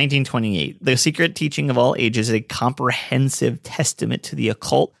problem. 1928. The Secret Teaching of All Ages is a comprehensive testament to the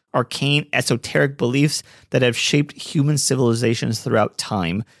occult, arcane, esoteric beliefs that have shaped human civilizations throughout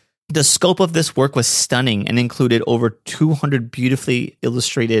time. The scope of this work was stunning and included over 200 beautifully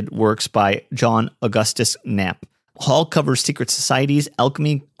illustrated works by John Augustus Knapp. Hall covers secret societies,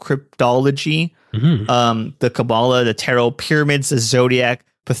 alchemy, cryptology, the Kabbalah, the tarot, pyramids, the zodiac,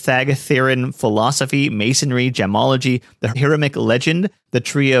 Pythagorean philosophy, masonry, gemology, the Hiramic legend, the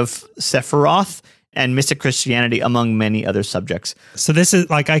tree of Sephiroth, and mystic Christianity, among many other subjects. So this is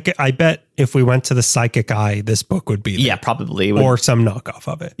like, I bet if we went to the Psychic Eye, this book would be there. Yeah, probably. Or some knockoff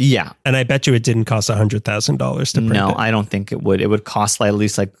of it. Yeah. And I bet you it didn't cost $100,000 to print it. No, I don't think it would. It would cost at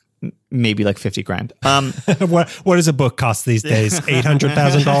least like maybe like 50 grand. What does a book cost these days?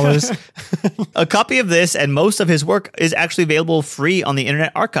 $800,000? A copy of this and most of his work is actually available free on the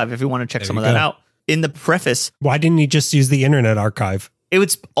Internet Archive if you want to check some of that out. In the preface. Why didn't he just use the Internet Archive?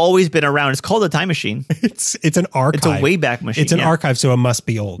 It's always been around. It's called a time machine. It's an archive. It's a Wayback Machine. It's an archive, so it must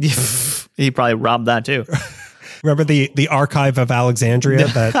be old. He probably robbed that too. Remember the archive of Alexandria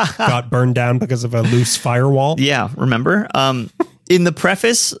that got burned down because of a loose firewall? Yeah, remember? In the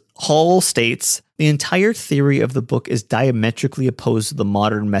preface, Hall states, the entire theory of the book is diametrically opposed to the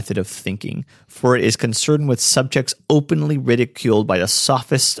modern method of thinking, for it is concerned with subjects openly ridiculed by the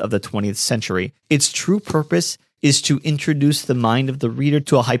sophists of the 20th century. Its true purpose is to introduce the mind of the reader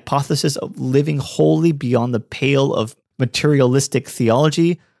to a hypothesis of living wholly beyond the pale of materialistic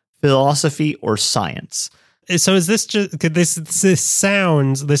theology, philosophy, or science. So is this just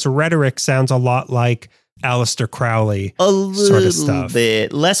this rhetoric sounds a lot like Aleister Crowley sort of stuff. A little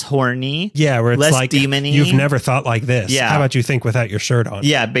bit less horny. Yeah, where it's less like, demon-y. You've never thought like this. Yeah. How about you think without your shirt on?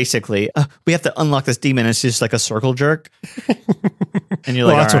 Yeah, basically. We have to unlock this demon. It's just like a circle jerk. And you're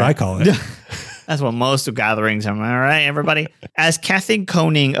like, that's what I call it. That's what most gatherings are. All right, everybody. As Kathy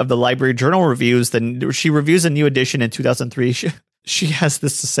Koning of the Library Journal reviews, she reviews a new edition in 2003. She has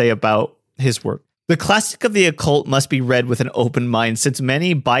this to say about his work. The classic of the occult must be read with an open mind, since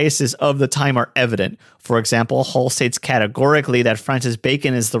many biases of the time are evident. For example, Hall states categorically that Francis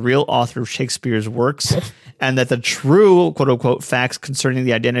Bacon is the real author of Shakespeare's works, and that the true, quote-unquote, facts concerning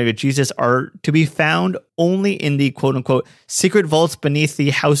the identity of Jesus are to be found only in the, quote-unquote, secret vaults beneath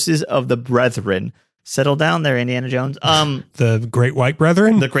the houses of the brethren. Settle down there, Indiana Jones. The Great White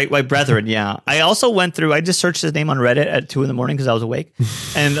Brethren? The Great White Brethren, yeah. I also I just searched his name on Reddit at 2 a.m. because I was awake.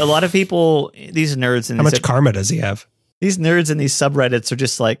 And a lot of people, these nerds... How much karma does he have? These nerds in these subreddits are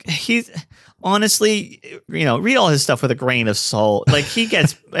just like, he's... Honestly, read all his stuff with a grain of salt. Like, he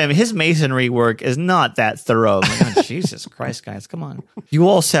gets... his masonry work is not that thorough. Like, oh, Jesus Christ, guys, come on. You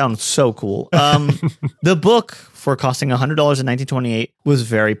all sound so cool. The book, for costing $100 in 1928, was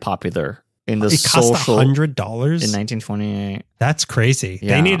very popular. It cost $100 in 1928. That's crazy.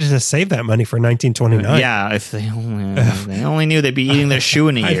 Yeah. They needed to save that money for 1929. Yeah, if they only knew they'd be eating their shoe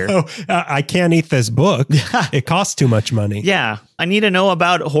in a year. I can't eat this book. It costs too much money. Yeah, I need to know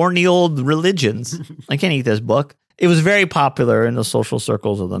about horny old religions. I can't eat this book. It was very popular in the social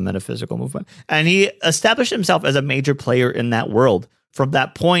circles of the metaphysical movement, and he established himself as a major player in that world. From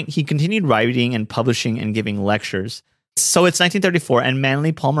that point, he continued writing and publishing and giving lectures. So it's 1934, and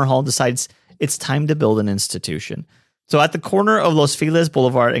Manly Palmer Hall decides it's time to build an institution. So at the corner of Los Feliz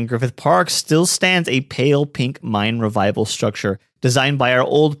Boulevard and Griffith Park still stands a pale pink mine revival structure designed by our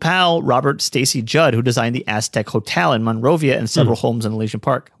old pal, Robert Stacy Judd, who designed the Aztec Hotel in Monrovia and several homes in Elysian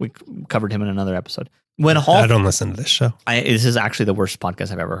Park. We covered him in another episode. When Hall, I don't listen to this show. This is actually the worst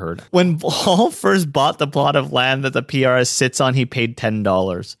podcast I've ever heard. When Hall first bought the plot of land that the PRS sits on, he paid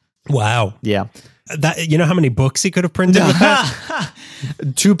 $10. Wow. Yeah. That, you know how many books he could have printed with that?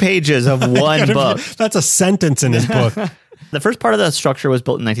 2 pages of one book. That's a sentence in his book. The first part of the structure was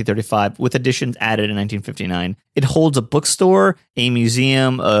built in 1935, with additions added in 1959. It holds a bookstore, a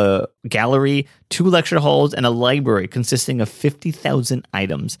museum, a gallery, 2 lecture halls, and a library consisting of 50,000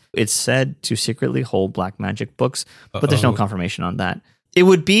 items. It's said to secretly hold black magic books, but there's no confirmation on that. It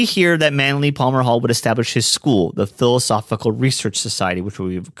would be here that Manly Palmer Hall would establish his school, the Philosophical Research Society, which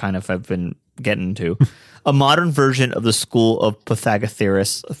we've kind of have been getting into, a modern version of the school of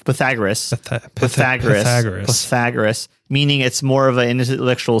Pythagoras, meaning it's more of an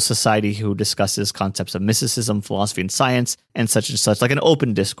intellectual society who discusses concepts of mysticism, philosophy, and science, and such, like an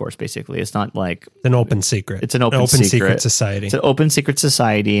open discourse, basically. It's not like... an open secret. It's an open secret society. It's an open secret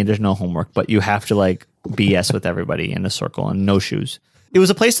society, and there's no homework, but you have to like BS with everybody in a circle and no shoes. It was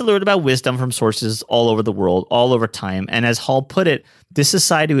a place to learn about wisdom from sources all over the world, all over time. And as Hall put it, this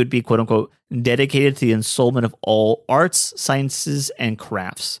society would be, quote unquote, dedicated to the ensoulment of all arts, sciences, and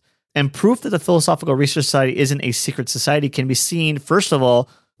crafts. And proof that the Philosophical Research Society isn't a secret society can be seen, first of all,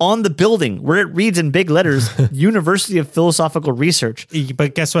 on the building where it reads in big letters, University of Philosophical Research.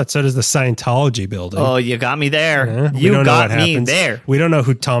 But guess what? So does the Scientology building. Oh, you got me there. Yeah, you got me there. We don't know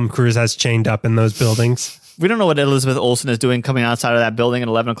who Tom Cruise has chained up in those buildings. We don't know what Elizabeth Olsen is doing coming outside of that building at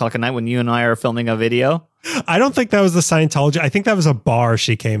 11 o'clock at night when you and I are filming a video. I don't think that was the Scientology. I think that was a bar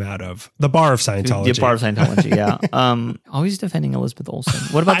she came out of. The bar of Scientology. The bar of Scientology, yeah. Always defending Elizabeth Olsen.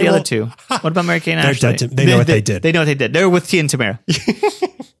 What about the other two? What about Mary Kay and Ashley? They know what they did. They know what they did. They're with Tia and Tamara.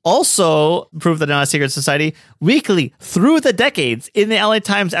 Also, proof that they're not a secret society, weekly through the decades in the LA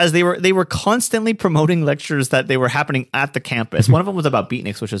Times, as they were constantly promoting lectures that they were happening at the campus. One of them was about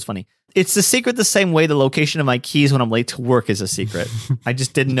beatniks, which was funny. It's a secret the same way the location of my keys when I'm late to work is a secret. I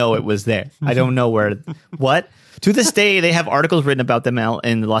just didn't know it was there. I don't know what. To this day, they have articles written about them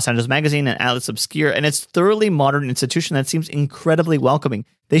in the Los Angeles Magazine and Atlas Obscure, and it's a thoroughly modern institution that seems incredibly welcoming.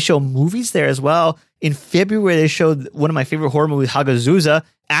 They show movies there as well. In February, they showed one of my favorite horror movies, Hagazusa,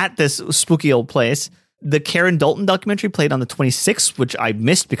 at this spooky old place. The Karen Dalton documentary played on the 26th, which I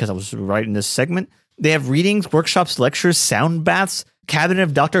missed because I was writing this segment. They have readings, workshops, lectures, sound baths. Cabinet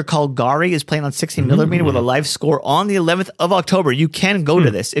of Dr. Calgary is playing on 16mm with a live score on the 11th of October. You can go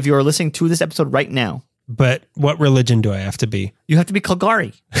to this if you are listening to this episode right now. But what religion do I have to be? You have to be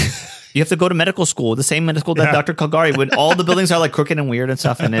Calgary. You have to go to medical school, the same medical school that Dr. Calgary, when all the buildings are like crooked and weird and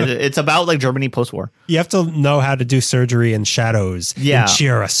stuff. And it's about like Germany post-war. You have to know how to do surgery in shadows. Yeah. In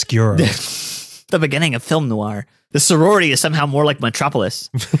chiaroscuro. The beginning of film noir. The sorority is somehow more like Metropolis.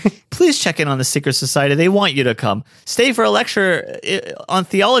 Please check in on the Secret Society. They want you to come. Stay for a lecture on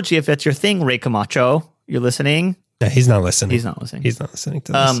theology if that's your thing, Ray Camacho. You're listening? Yeah, he's not listening. He's not listening. He's not listening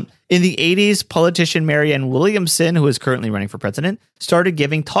to this. In the 80s, politician Marianne Williamson, who is currently running for president, started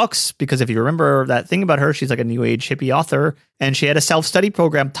giving talks because if you remember that thing about her, she's like a new age hippie author, and she had a self-study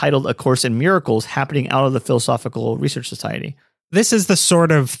program titled A Course in Miracles happening out of the Philosophical Research Society. This is the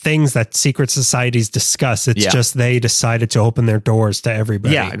sort of things that secret societies discuss. It's just they decided to open their doors to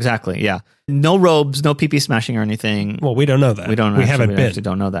everybody. Yeah, exactly. Yeah. No robes, no pee-pee smashing or anything. Well, we don't know that. We haven't been. actually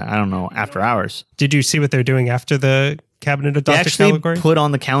don't know that. I don't know after hours. Did you see what they're doing after the Cabinet of Dr. They actually Caligari? put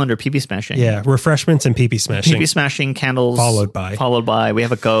on the calendar pee-pee smashing. Yeah, refreshments and pee-pee smashing. Pee-pee smashing, candles. Followed by. We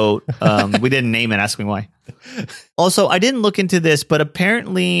have a goat. We didn't name it. Ask me why. Also, I didn't look into this, but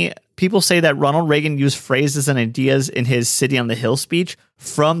apparently people say that Ronald Reagan used phrases and ideas in his City on the Hill speech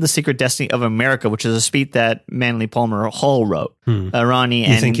from The Secret Destiny of America, which is a speech that Manly Palmer Hall wrote. Ronnie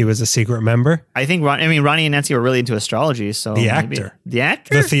and... You think he was a secret member? I think Ronnie and Nancy were really into astrology. So the actor. The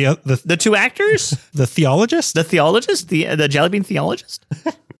actor? The two actors? The theologist? The theologist? The jelly bean theologist?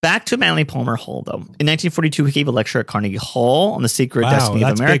 Back to Manly Palmer Hall, though. In 1942, he gave a lecture at Carnegie Hall on the Secret Destiny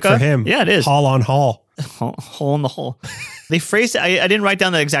of America. Big for him. Yeah, it is. Hall on hall. Hole in the hole. They phrased it. I didn't write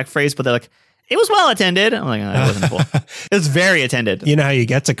down the exact phrase, but they're like, it was well attended. I'm like, it wasn't cool. It was very attended. You know how you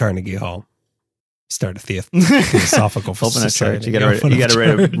get to Carnegie Hall? Start a philosophical Open society. a church. You got to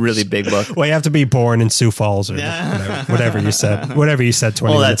write a really big book. Well, you have to be born in Sioux Falls or whatever you said. Whatever you said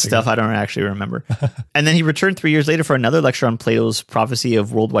 20 All that minutes stuff ago. I don't actually remember. And then he returned 3 years later for another lecture on Plato's prophecy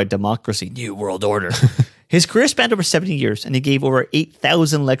of worldwide democracy, New World Order. His career spanned over 70 years, and he gave over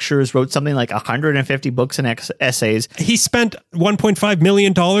 8,000 lectures, wrote something like 150 books and essays. He spent $1.5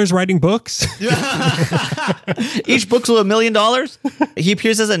 million writing books. Each book's $1 million. He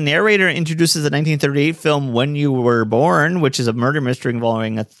appears as a narrator and introduces the 1938 film When You Were Born, which is a murder mystery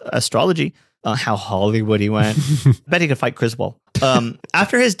involving astrology. How Hollywood he went. Bet he could fight Criswell.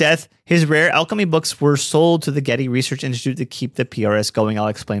 After his death, his rare alchemy books were sold to the Getty Research Institute to keep the PRS going. I'll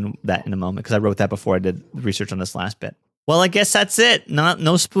explain that in a moment because I wrote that before I did research on this last bit. Well, I guess that's it.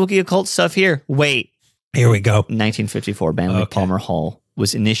 No spooky occult stuff here. Wait. Here we go. 1954, Manly Palmer Hall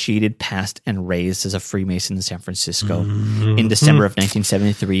was initiated, passed, and raised as a Freemason in San Francisco. In December of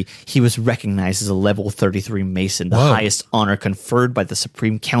 1973, he was recognized as a level 33 Mason, the highest honor conferred by the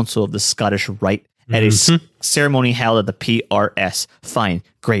Supreme Council of the Scottish Rite at a ceremony held at the PRS. Fine,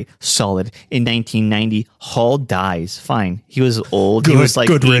 great, solid. In 1990, Hall dies. Fine. He was old. He was like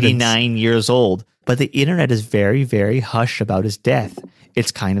 89 years old. But the internet is very, very hush about his death.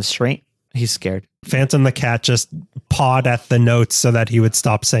 It's kind of strange. He's scared. Phantom the cat just pawed at the notes so that he would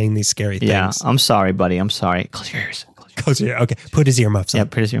stop saying these scary things. Yeah, I'm sorry, buddy. I'm sorry. Close your ears. Close your ears. Okay, put his earmuffs on. Yeah,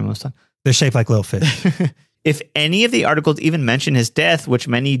 put his earmuffs on. They're shaped like little fish. If any of the articles even mention his death, which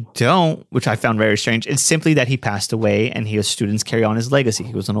many don't, which I found very strange, it's simply that he passed away and his students carry on his legacy.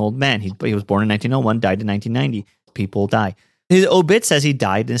 He was an old man. He was born in 1901, died in 1990. People die. His obit says he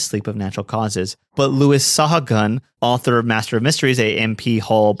died in his sleep of natural causes. But Louis Sahagun, author of Master of Mysteries, a MP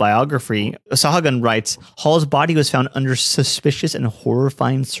Hall biography, Sahagun writes, Hall's body was found under suspicious and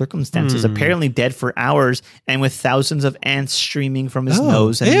horrifying circumstances, apparently dead for hours and with thousands of ants streaming from his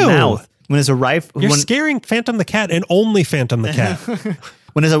nose and mouth. When his You're scaring Phantom the cat and only Phantom the cat.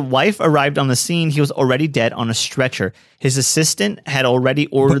 When his wife arrived on the scene, he was already dead on a stretcher. His assistant had already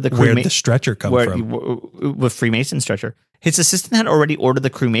ordered the cremation. Where'd the stretcher come from? With Freemason stretcher. His assistant had already ordered the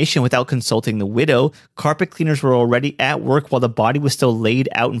cremation without consulting the widow. Carpet cleaners were already at work while the body was still laid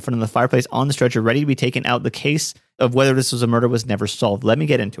out in front of the fireplace on the stretcher, ready to be taken out. The case of whether this was a murder was never solved. Let me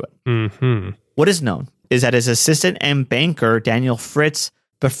get into it. What is known is that his assistant and banker, Daniel Fritz,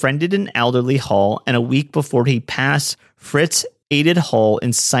 befriended an elderly Hall, and a week before he passed, Fritz aided Hall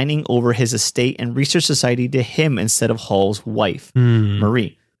in signing over his estate and research society to him instead of Hall's wife,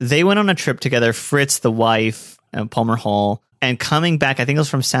 Marie. They went on a trip together, Fritz, the wife, and Palmer Hall, and coming back, I think it was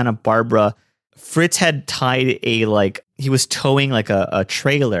from Santa Barbara, Fritz had tied he was towing like a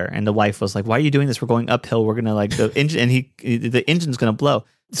trailer, and the wife was like, "Why are you doing this? We're going uphill. We're gonna the engine, and the engine's gonna blow."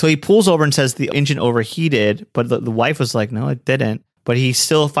 So he pulls over and says the engine overheated, but the wife was like, "No, it didn't." But he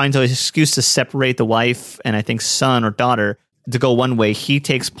still finds an excuse to separate the wife and I think son or daughter to go one way. He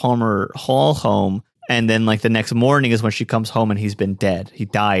takes Palmer Hall home, and then the next morning is when she comes home and he's been dead. He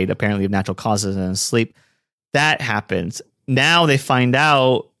died apparently of natural causes in his sleep. That happens. Now they find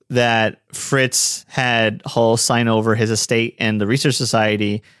out that Fritz had Hall sign over his estate and the research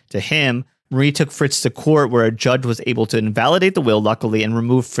society to him. Marie took Fritz to court, where a judge was able to invalidate the will, luckily, and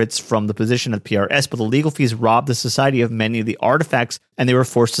remove Fritz from the position of PRS, but the legal fees robbed the society of many of the artifacts, and they were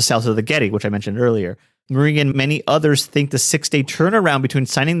forced to sell to the Getty, which I mentioned earlier. Marie and many others think the 6-day turnaround between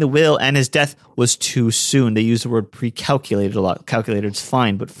signing the will and his death was too soon. They use the word pre-calculated a lot. Calculated's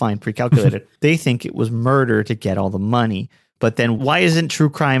fine, but fine, pre-calculated. They think it was murder to get all the money. But then why isn't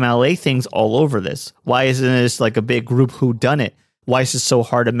True Crime LA things all over this? Why isn't this like a big group whodunit? Why is it so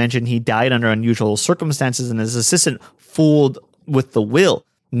hard to mention he died under unusual circumstances and his assistant fooled with the will?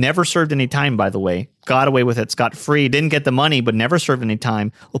 Never served any time, by the way. Got away with it scot-free. Didn't get the money, but never served any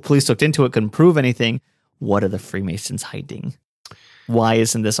time. Well, police looked into it, couldn't prove anything. What are the Freemasons hiding? Why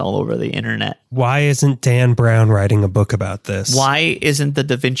isn't this all over the internet? Why isn't Dan Brown writing a book about this? Why isn't the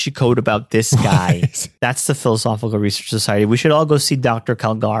Da Vinci Code about this guy? That's the Philosophical Research Society. We should all go see Dr.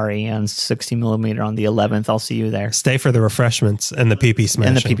 Calgary on 60mm on the 11th. I'll see you there. Stay for the refreshments and the pee-pee smashing.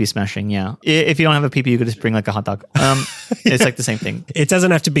 And the pee-pee smashing, yeah. If you don't have a pee-pee, you could just bring like a hot dog. It's like the same thing. It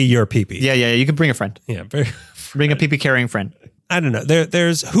doesn't have to be your pee-pee. Yeah. You can bring a friend. Yeah. Bring a pee-pee carrying friend. I don't know.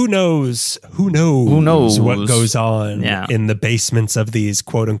 There's who knows what goes on in the basements of these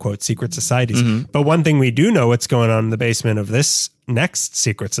quote unquote secret societies. Mm-hmm. But one thing we do know what's going on in the basement of this next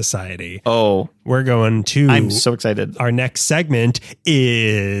secret society. Oh, we're going to. I'm so excited. Our next segment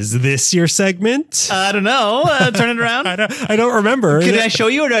is this your segment? I don't know. Turn it around. I don't remember. Did I show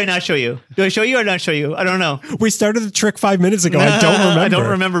you or did I not show you? Do I show you or not show you? I don't know. We started the trick 5 minutes ago. I don't remember. I don't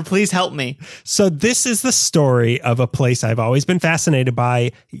remember. Please help me. So this is the story of a place I've always been fascinated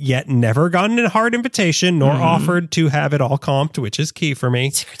by, yet never gotten a hard invitation nor offered to have it all comped, which is key for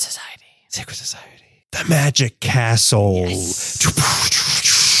me. Secret Society. The Magic Castle. Yes.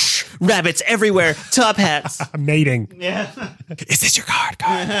 Rabbits everywhere. Top hats. Mating. Yeah. Is this your card?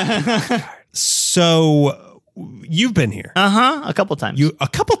 So you've been here. A couple times. A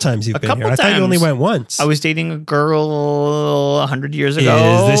couple times you've been here. I thought you only went once. I was dating a girl 100 years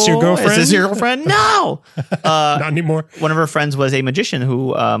ago. Is this your girlfriend? Is this your girlfriend? No. Not anymore. One of her friends was a magician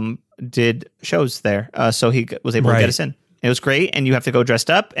who did shows there. So he was able to get us in. It was great, and you have to go dressed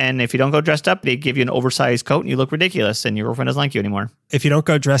up, and if you don't go dressed up, they give you an oversized coat, and you look ridiculous, and your girlfriend doesn't like you anymore. If you don't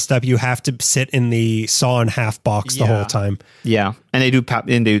go dressed up, you have to sit in the saw and half box the whole time. Yeah, and they do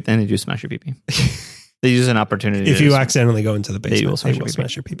smash your pee-pee. They use an opportunity. If you accidentally go into the basement, they will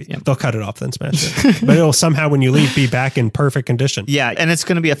smash your pee-pee. Yeah. They'll cut it off, then smash it. But it'll somehow, when you leave, be back in perfect condition. Yeah, and it's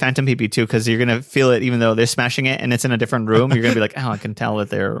going to be a phantom pee-pee, too, because you're going to feel it even though they're smashing it, and it's in a different room. You're going to be like, oh, I can tell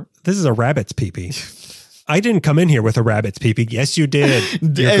that they're... This is a rabbit's pee-pee. I didn't come in here with a rabbit's pee-pee. Yes, you did.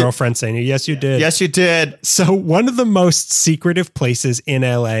 Your girlfriend saying, yes, you did. Yes, you did. So one of the most secretive places in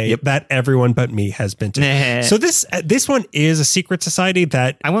LA that everyone but me has been to. So this one is a secret society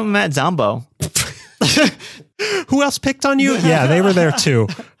that... I went with Matt Zombo. Who else picked on you? Yeah, they were there too.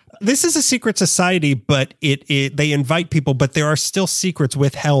 This is a secret society, but they invite people, but there are still secrets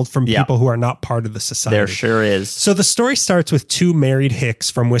withheld from people who are not part of the society. There sure is. So the story starts with two married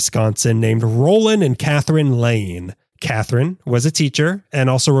hicks from Wisconsin named Roland and Catherine Lane. Catherine was a teacher and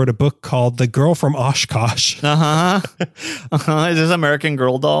also wrote a book called The Girl from Oshkosh. Is this American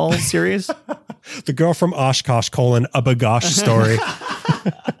Girl doll series? The Girl from Oshkosh, a bagosh story.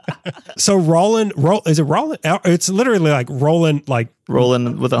 So is it Roland? It's literally like Roland,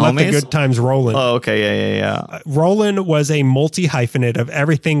 Rolling with the Let homies? the good times rolling. Oh, okay. Yeah. Roland was a multi-hyphenate of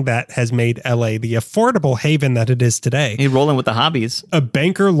everything that has made LA the affordable haven that it is today. He rolling with the hobbies. A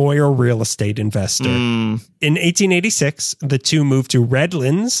banker, lawyer, real estate investor. In 1886, the two moved to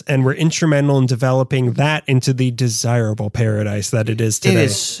Redlands and were instrumental in developing that into the desirable paradise that it is today. It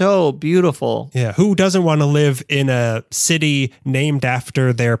is so beautiful. Yeah. Who doesn't want to live in a city named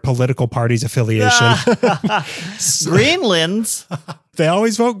after their political party's affiliation? Greenlands. They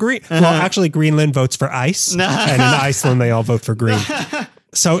always vote green. Well, actually, Greenland votes for ice. And in Iceland, they all vote for green.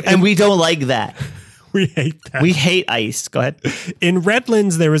 And we don't like that. We hate that. We hate ice. Go ahead. In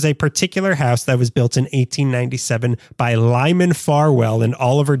Redlands, there was a particular house that was built in 1897 by Lyman Farwell and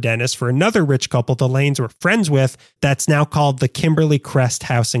Oliver Dennis for another rich couple the Lanes were friends with. That's now called the Kimberly Crest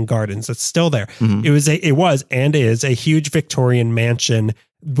House and Gardens. It's still there. Mm-hmm. It was and is a huge Victorian mansion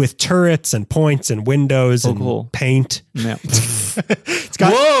with turrets and points and windows and paint. Yeah.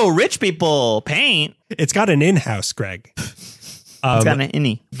 Whoa, rich people paint. It's got an in-house, Greg. It's got an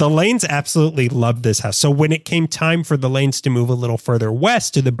innie. The Lanes absolutely loved this house. So when it came time for the Lanes to move a little further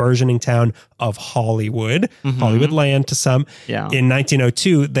west to the burgeoning town of Hollywood, Hollywood Land to some, in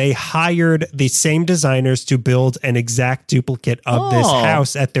 1902, they hired the same designers to build an exact duplicate of this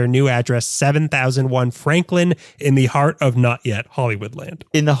house at their new address, 7001 Franklin, in the heart of not yet Hollywood Land.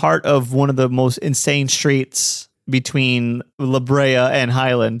 In the heart of one of the most insane streets between La Brea and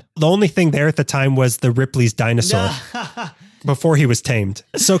Highland. The only thing there at the time was the Ripley's dinosaur. Before he was tamed.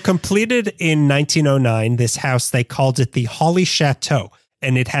 So completed in 1909, this house, they called it the Holly Chateau.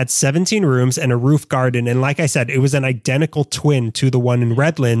 And it had 17 rooms and a roof garden. And like I said, it was an identical twin to the one in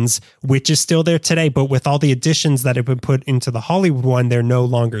Redlands, which is still there today. But with all the additions that have been put into the Hollywood one, they're no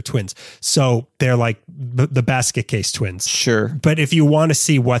longer twins. So they're like the basket case twins. Sure. But if you want to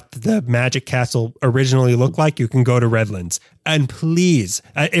see what the Magic Castle originally looked like, you can go to Redlands. And please,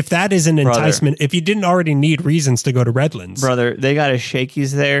 if that is an enticement, if you didn't already need reasons to go to Redlands. Brother, they got a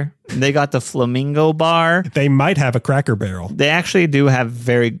Shakey's there. They got the Flamingo Bar. They might have a Cracker Barrel. They actually do have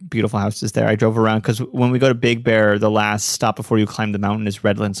very beautiful houses there. I drove around because when we go to Big Bear, the last stop before you climb the mountain is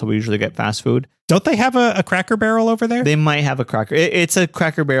Redlands. So we usually get fast food. Don't they have a Cracker Barrel over there? They might have a Cracker. It's a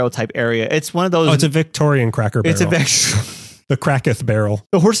Cracker Barrel type area. It's one of those. Oh, it's a Victorian Cracker Barrel. The Cracketh Barrel.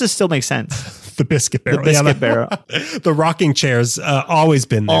 The horses still make sense. The Biscuit Barrel. The Biscuit Barrel. The rocking chairs, always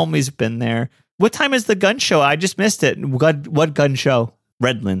been there. Always been there. What time is the gun show? I just missed it. What gun show?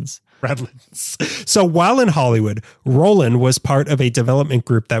 Redlands. So while in Hollywood, Roland was part of a development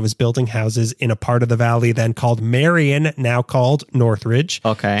group that was building houses in a part of the valley then called Marion, now called Northridge.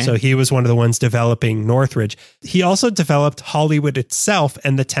 Okay. So he was one of the ones developing Northridge. He also developed Hollywood itself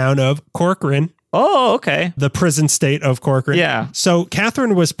and the town of Corcoran. Oh, okay. The prison state of Corcoran. Yeah. So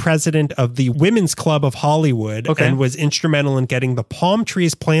Catherine was president of the Women's Club of Hollywood and was instrumental in getting the palm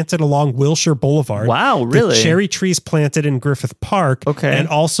trees planted along Wilshire Boulevard. Wow, really? The cherry trees planted in Griffith Park. Okay. And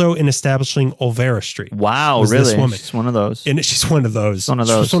also in establishing Olvera Street. Wow, really? This woman. She's one of those. And she's one of those. One of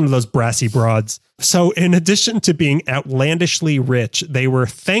those. She's one of those brassy broads. So in addition to being outlandishly rich, they were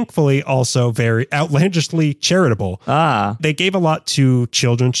thankfully also very outlandishly charitable. They gave a lot to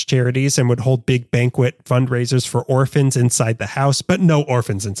children's charities and would hold big banquet fundraisers for orphans inside the house, but no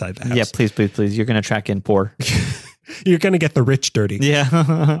orphans inside the house. Yeah, please. You're going to track in poor. You're going to get the rich dirty.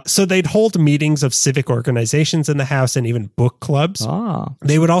 Yeah. So they'd hold meetings of civic organizations in the house and even book clubs.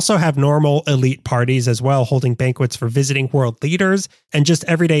 They would also have normal elite parties as well, holding banquets for visiting world leaders and just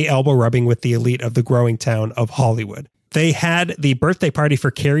everyday elbow rubbing with the elite of the growing town of Hollywood. They had the birthday party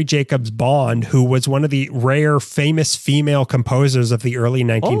for Carrie Jacobs Bond, who was one of the rare famous female composers of the early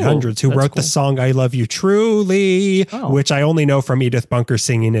 1900s, who wrote the song I Love You Truly, which I only know from Edith Bunker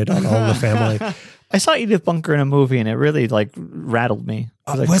singing it on All in the Family. I saw Edith Bunker in a movie and it really rattled me.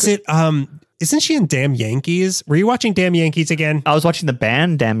 Isn't she in Damn Yankees? Were you watching Damn Yankees again? I was watching the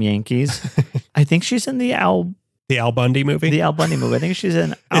band Damn Yankees. I think she's in the Al Bundy movie? The Al Bundy movie. I think she's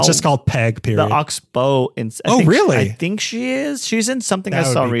in It's just called Peg, period. The Oxbow. Really? I think she is. She's in something I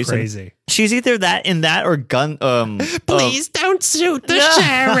saw recently. Crazy. She's either in that or Gun. Please don't shoot the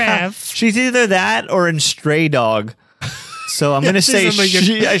sheriff. She's either that or in Stray Dog. So I'm going to say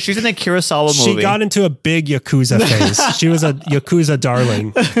she's in the Kurosawa movie. She got into a big Yakuza phase. She was a Yakuza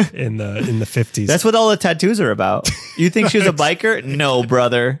darling in the 50s. That's what all the tattoos are about. You think she was a biker? No,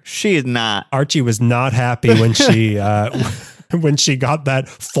 brother. She is not. Archie was not happy when she when she got that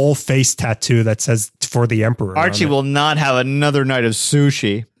full face tattoo that says for the Emperor. Archie will not have another night of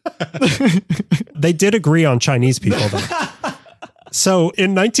sushi. They did agree on Chinese people, though. So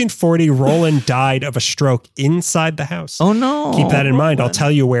in 1940, Roland died of a stroke inside the house. Oh, no. Keep that in mind. I'll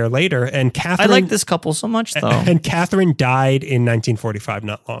tell you where later. And Catherine... I like this couple so much, though. And Catherine died in 1945,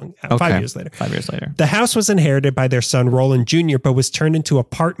 not long. 5 years later. 5 years later. The house was inherited by their son, Roland Jr., but was turned into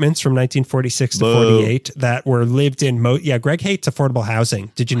apartments from 1946 to 48 that were lived in... Greg hates affordable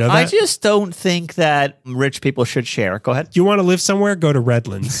housing. Did you know that? I just don't think that rich people should share. Go ahead. You want to live somewhere? Go to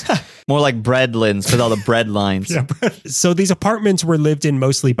Redlands. More like Breadlands with all the bread lines. Yeah. So these apartments were lived in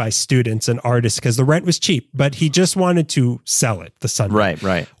mostly by students and artists because the rent was cheap, but he just wanted to sell it, the son.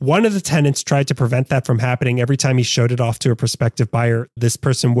 Right. One of the tenants tried to prevent that from happening. Every time he showed it off to a prospective buyer, this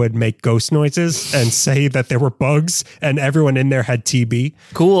person would make ghost noises and say that there were bugs and everyone in there had TB.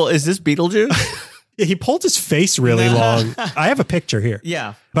 Cool. Is this Beetlejuice? Yeah, he pulled his face really long. I have a picture here.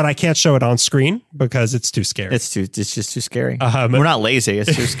 Yeah. But I can't show it on screen because it's too scary. It's just too scary. We're not lazy.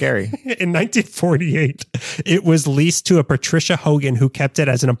 It's too scary. In 1948, it was leased to a Patricia Hogan who kept it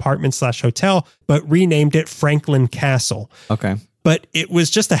as an apartment/hotel, but renamed it Franklin Castle. Okay. But it was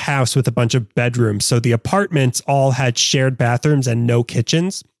just a house with a bunch of bedrooms. So the apartments all had shared bathrooms and no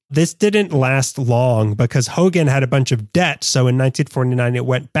kitchens. This didn't last long because Hogan had a bunch of debt. So in 1949, it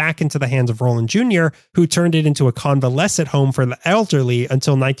went back into the hands of Roland Jr., who turned it into a convalescent home for the elderly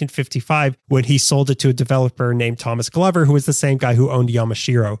until 1955, when he sold it to a developer named Thomas Glover, who was the same guy who owned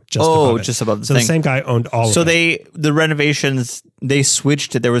Yamashiro just above the thing. So the same guy owned all of it. So the renovations, they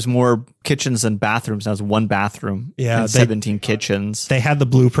switched it. There was more kitchens than bathrooms. Now it's one bathroom and 17 kitchens. They had the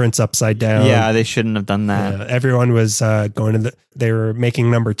blueprints upside down. Yeah, they shouldn't have done that. Everyone was going to they were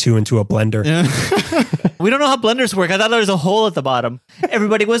making number 2 into a blender. We don't know how blenders work. I thought there was a hole at the bottom.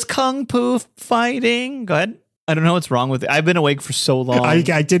 Everybody was kung fu fighting. Go ahead. I don't know what's wrong with it. I've been awake for so long.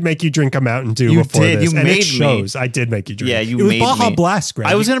 I did make you drink a Mountain Dew before this. You made it shows. I did make you drink. Yeah, it was Baja Blast, Greg.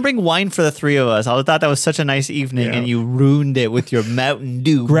 I was going to bring wine for the three of us. I thought that was such a nice evening, and you ruined it with your Mountain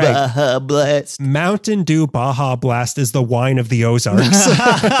Dew Baja Blast. Mountain Dew Baja Blast is the wine of the Ozarks.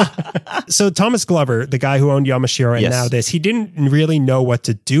 So Thomas Glover, the guy who owned Yamashiro and now this, he didn't really know what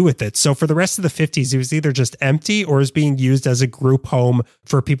to do with it. So for the rest of the 50s, it was either just empty or was being used as a group home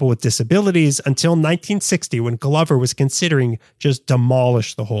for people with disabilities until 1960, when Glover was considering just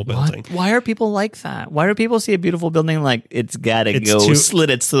demolish the whole building. What? Why are people like that? Why do people see a beautiful building like it's gotta go slit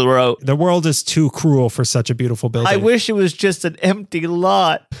its throat? The world is too cruel for such a beautiful building. I wish it was just an empty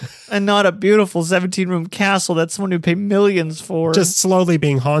lot and not a beautiful 17-room castle that someone would pay millions for. Just slowly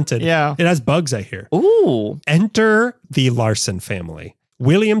being haunted. Yeah. It has bugs, I hear. Ooh. Enter the Larson family.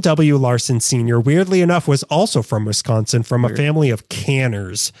 William W. Larson Sr., weirdly enough, was also from Wisconsin, from a family of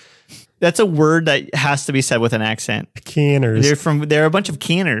canners. That's a word that has to be said with an accent. Canners. They're a bunch of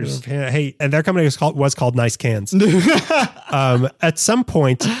canners. Hey, and their company was called Nice Cans. At some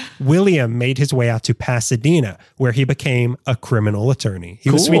point, William made his way out to Pasadena, where he became a criminal attorney. He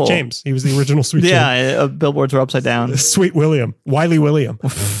was Sweet James. He was the original Sweet James. Yeah, billboards were upside down. Sweet William. Wiley William.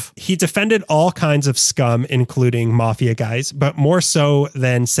 He defended all kinds of scum, including mafia guys, but more so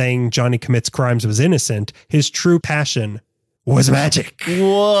than saying Johnny commits crimes was innocent, his true passion was magic.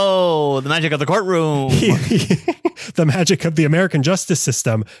 Whoa, the magic of the courtroom. The magic of the American justice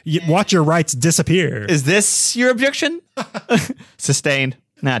system. Watch your rights disappear. Is this your objection? Sustained.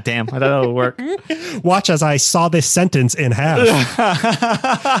 Nah, damn. I thought it would work. Watch as I saw this sentence in half.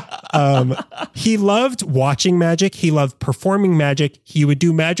 He loved watching magic. He loved performing magic. He would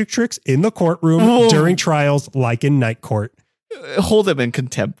do magic tricks in the courtroom during trials, like in night court. Hold him in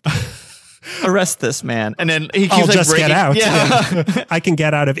contempt. Arrest this man. And then he keeps just breaking. Get out. Yeah. I can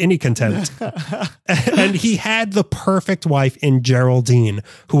get out of any contempt. And he had the perfect wife in Geraldine,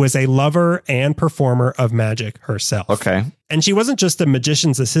 who was a lover and performer of magic herself. Okay. And she wasn't just a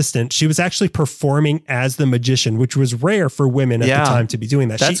magician's assistant. She was actually performing as the magician, which was rare for women at the time to be doing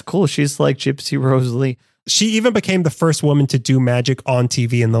that. That's cool. She's like Gypsy Rose Lee. She even became the first woman to do magic on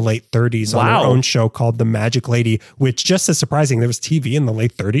TV in the late 30s on her own show called The Magic Lady, which just as surprising, there was TV in the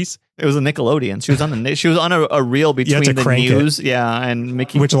late 30s. It was a Nickelodeon. She was on a reel between the news, and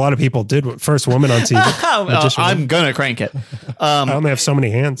Mickey, which a lot of people did. First woman on TV. I'm gonna crank it. I only have so many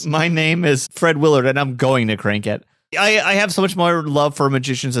hands. My name is Fred Willard, and I'm going to crank it. I have so much more love for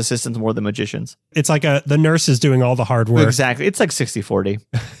magicians' assistants more than magicians. It's like the nurse is doing all the hard work. Exactly. It's like 60-40.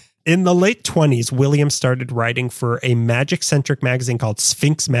 In the late 20s, William started writing for a magic-centric magazine called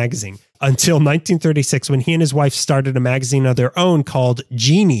Sphinx Magazine until 1936, when he and his wife started a magazine of their own called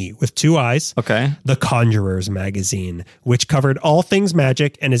Genie, with 2 eyes. Okay. The Conjurer's Magazine, which covered all things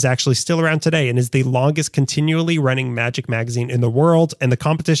magic and is actually still around today and is the longest continually running magic magazine in the world. And the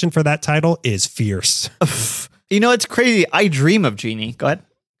competition for that title is fierce. You know, it's crazy. I dream of Genie. Go ahead.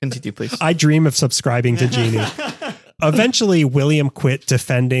 Continue, please. I dream of subscribing to Genie. Eventually, William quit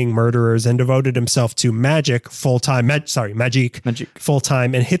defending murderers and devoted himself to magic full-time, magic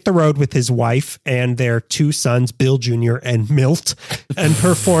full-time, and hit the road with his wife and their 2 sons, Bill Jr. and Milt, and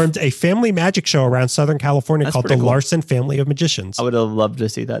performed a family magic show around Southern California called the Larson Family of Magicians. I would have loved to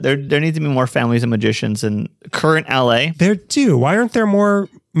see that. There needs to be more families of magicians in current LA. There do. Why aren't there more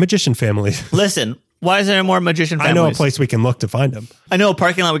magician families? Listen. Why is there more magician families? I know a place we can look to find them. I know a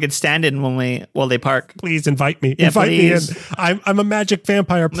parking lot we could stand in while they park. Please invite me. Yeah, invite please. me in. I'm a magic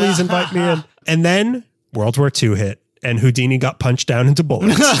vampire. Please invite me in. And then World War II hit, and Houdini got punched down into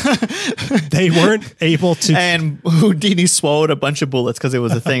bullets. They weren't able to. And Houdini swallowed a bunch of bullets because it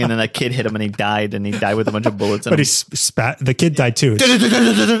was a thing, and then a kid hit him, and he died with a bunch of bullets. But he spat. The kid died too.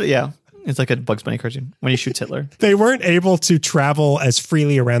 Yeah. It's like a Bugs Bunny cartoon when he shoots Hitler. They weren't able to travel as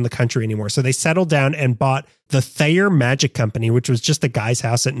freely around the country anymore. So they settled down and bought the Thayer Magic Company, which was just a guy's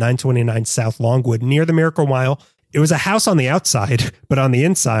house at 929 South Longwood near the Miracle Mile. It was a house on the outside, but on the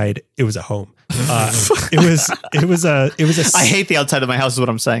inside, it was a home. It was a. I hate the outside of my house is what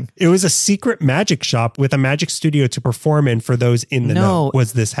I'm saying. It was a secret magic shop with a magic studio to perform in for those in the know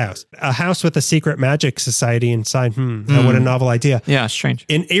was this house. A house with a secret magic society inside. What a novel idea. Yeah, strange.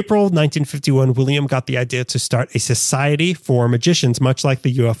 In April 1951, William got the idea to start a society for magicians, much like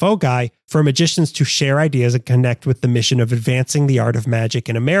the UFO guy, for magicians to share ideas and connect with the mission of advancing the art of magic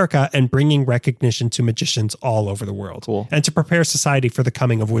in America and bringing recognition to magicians all over the world. Cool. And to prepare society for the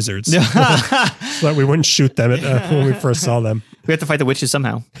coming of wizards. So that we wouldn't shoot them when we first saw them. We have to fight the witches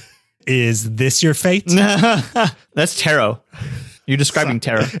somehow. Is this your fate? That's tarot. You're describing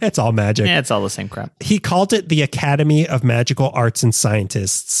tarot. It's all magic. Yeah, it's all the same crap. He called it the Academy of Magical Arts and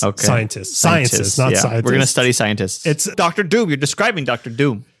Scientists. Okay. Scientists, not scientists. We're going to study scientists. It's Dr. Doom. You're describing Dr.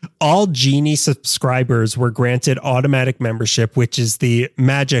 Doom. All Genie subscribers were granted automatic membership, which is the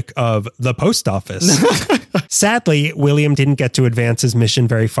magic of the post office. Sadly, William didn't get to advance his mission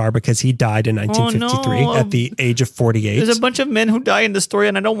very far because he died in 1953 at the age of 48. There's a bunch of men who die in the story,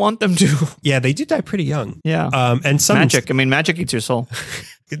 and I don't want them to. Yeah, they do die pretty young. Yeah. And some magic. I mean, magic eats your soul.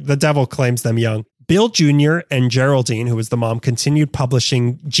 The devil claims them young. Bill Jr. and Geraldine, who was the mom, continued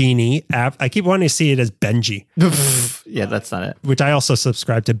publishing Genie. I keep wanting to see it as Benji. Yeah, that's not it. Which I also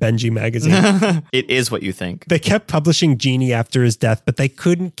subscribe to Benji magazine. It is what you think. They kept publishing Genie after his death, but they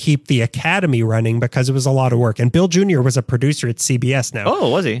couldn't keep the Academy running because it was a lot of work. And Bill Jr. was a producer at CBS now.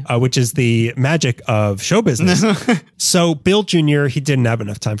 Oh, was he? Which is the magic of show business. So Bill Jr., he didn't have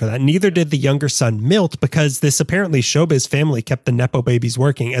enough time for that. Neither did the younger son, Milt, because this apparently showbiz family kept the Nepo babies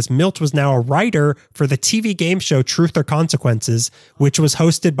working, as Milt was now a writer for the TV game show Truth or Consequences, which was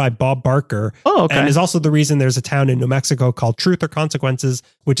hosted by Bob Barker. Oh, okay. And is also the reason there's a town in New Mexico called Truth or Consequences,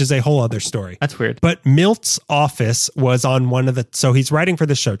 which is a whole other story. That's weird. But Milt's office was on one of the... So he's writing for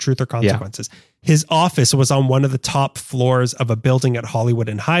the show, Truth or Consequences. Yeah. His office was on one of the top floors of a building at Hollywood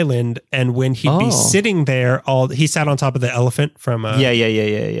and Highland. And when he'd be sitting there, he sat on top of the elephant from...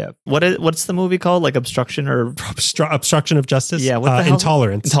 Yeah. What's the movie called? Like Obstruction or... Obstruction of Justice? Yeah. What the hell?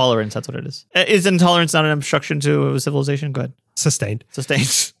 Intolerance. Intolerance, that's what it is. Is intolerance not an obstruction to civilization? Go ahead. Sustained.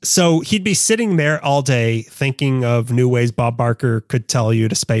 So he'd be sitting there all day thinking of new ways Bob Barker could tell you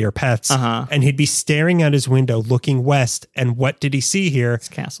to spay your pets. And he'd be staring out his window looking west. And what did he see here? His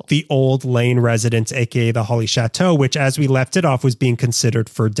castle. The old Lane residence, aka the Holly Chateau, which as we left it off was being considered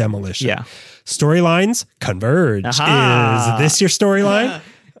for demolition. Yeah. Storylines converge. Is this your storyline?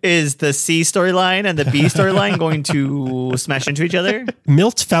 Is the C storyline and the B storyline going to smash into each other?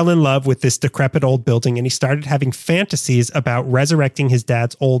 Milt fell in love with this decrepit old building, and he started having fantasies about resurrecting his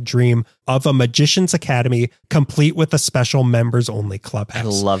dad's old dream of a magician's academy, complete with a special members-only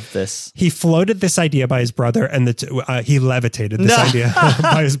clubhouse. I love this. He floated this idea by his brother, and he levitated this idea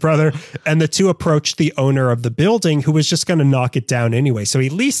by his brother, and the two approached the owner of the building, who was just going to knock it down anyway. So he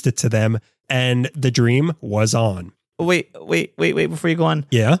leased it to them, and the dream was on. Wait, before you go on.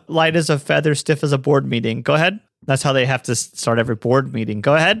 Yeah? Light as a feather, stiff as a board meeting. Go ahead. That's how they have to start every board meeting.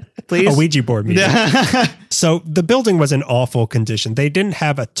 Go ahead, please. A Ouija board meeting. So the building was in awful condition. They didn't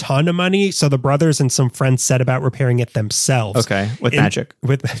have a ton of money, so the brothers and some friends set about repairing it themselves. Okay, with magic.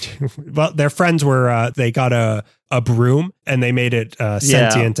 Well, their friends were, they got a broom and they made it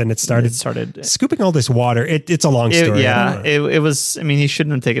sentient, and it started scooping all this water. It's a long story. It was, I mean, he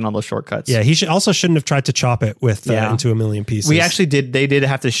shouldn't have taken all those shortcuts. Yeah, he shouldn't have tried to chop it into a million pieces. We actually they did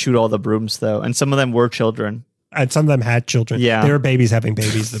have to shoot all the brooms though, and some of them were children. And some of them had children. Yeah. They were babies having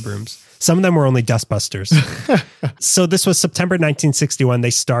babies, the brooms. Some of them were only dustbusters. So this was September 1961. They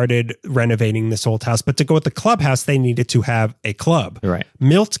started renovating this old house. But to go with the clubhouse, they needed to have a club. Right.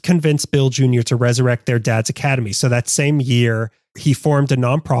 Milt convinced Bill Jr. to resurrect their dad's academy. So that same year, he formed a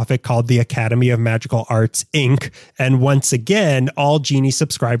nonprofit called the Academy of Magical Arts, Inc. And once again, all Genie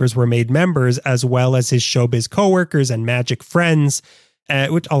subscribers were made members, as well as his showbiz coworkers and magic friends.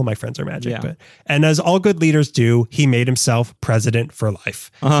 Which all of my friends are magic. Yeah. And as all good leaders do, he made himself president for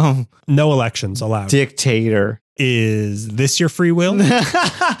life. Oh. No elections allowed. Dictator. Is this your free will?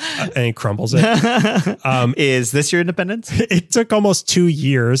 And he crumbles it. Is this your independence? It took almost 2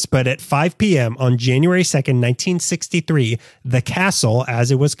 years, but at 5 p.m. on January 2nd, 1963, the castle, as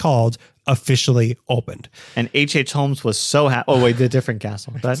it was called, officially opened. And H.H. Holmes was so happy. Oh, wait, the different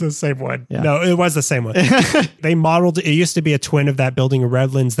castle. That's the same one. Yeah. No, it was the same one. They modeled it. It used to be a twin of that building in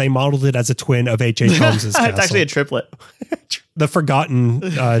Redlands. They modeled it as a twin of H.H. Holmes's castle. It's actually a triplet. The forgotten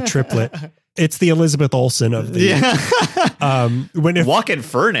triplet. It's the Elizabeth Olsen of the walk-in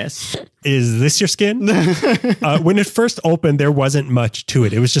furnace. Is this your skin? When it first opened, there wasn't much to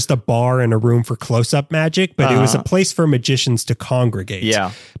it. It was just a bar and a room for close-up magic, but it was a place for magicians to congregate.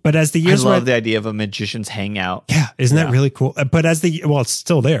 Yeah. But as the years I love the idea of a magician's hangout. Yeah, isn't that really cool? But it's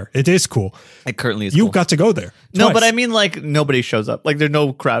still there. It is cool. It currently is. You cool. got to go there. No, twice. but I mean, like, nobody shows up. Like, there's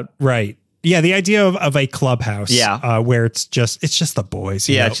no crowd. Right. Yeah, the idea of a clubhouse, where it's just the boys.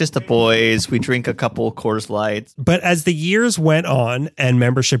 Yeah, it's just the boys. We drink a couple Coors Lights. But as the years went on and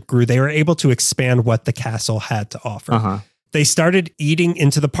membership grew, they were able to expand what the castle had to offer. They started eating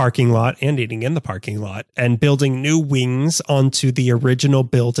into the parking lot and eating in the parking lot and building new wings onto the original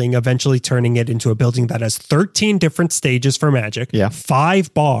building, eventually turning it into a building that has 13 different stages for magic,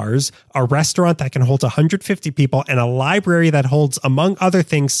 5 bars, a restaurant that can hold 150 people, and a library that holds, among other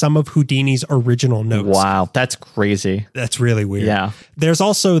things, some of Houdini's original notes. Wow, that's crazy. That's really weird. Yeah. There's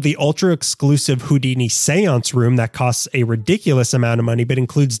also the ultra exclusive Houdini seance room that costs a ridiculous amount of money, but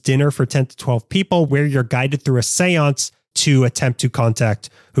includes dinner for 10 to 12 people where you're guided through a seance to attempt to contact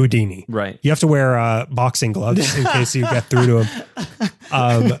Houdini. Right. You have to wear boxing gloves in case you get through to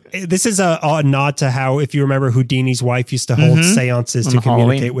him. This is a nod to how, if you remember, Houdini's wife used to hold seances to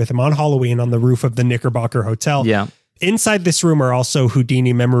communicate with him on Halloween on the roof of the Knickerbocker Hotel. Yeah. Inside this room are also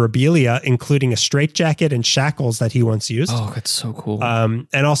Houdini memorabilia, including a straitjacket and shackles that he once used. Oh, that's so cool. And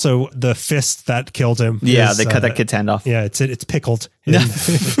also the fist that killed him. Yeah, they cut that kid's hand off. Yeah, it's pickled.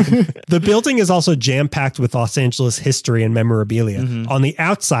 The building is also jam-packed with Los Angeles history and memorabilia. On the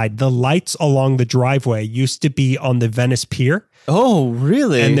outside, the lights along the driveway used to be on the Venice Pier. Oh,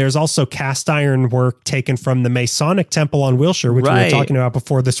 really? And there's also cast iron work taken from the Masonic Temple on Wilshire, which we were talking about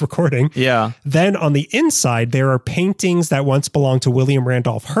before this recording. Yeah. Then on the inside, there are paintings that once belonged to William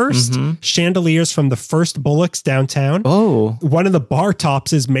Randolph Hearst, chandeliers from the first Bullocks downtown. Oh. One of the bar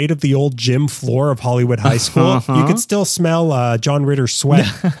tops is made of the old gym floor of Hollywood High School. You can still smell John Ritter's sweat.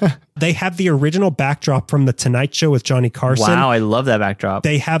 They have the original backdrop from The Tonight Show with Johnny Carson. Wow, I love that backdrop.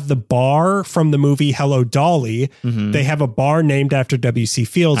 They have the bar from the movie Hello, Dolly. They have a bar named after W.C.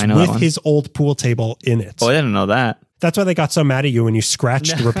 Fields with his old pool table in it. Oh, I didn't know that. That's why they got so mad at you when you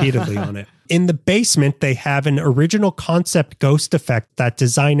scratched repeatedly on it. In the basement, they have an original concept ghost effect that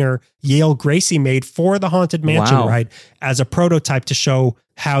designer Yale Gracie made for the Haunted Mansion ride as a prototype to show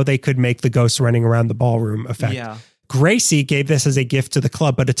how they could make the ghosts running around the ballroom effect. Yeah. Gracie gave this as a gift to the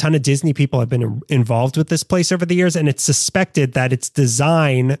club, but a ton of Disney people have been involved with this place over the years, and it's suspected that its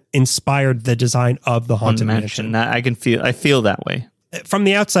design inspired the design of the Haunted Mansion. I feel that way. From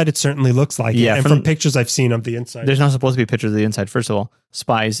the outside, it certainly looks like it. And from pictures I've seen of the inside. There's not supposed to be pictures of the inside. First of all,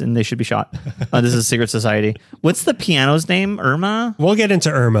 spies, and they should be shot. This is a secret society. What's the piano's name? Irma? We'll get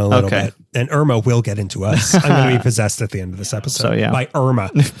into Irma a little bit. And Irma will get into us. I'm going to be possessed at the end of this episode by Irma.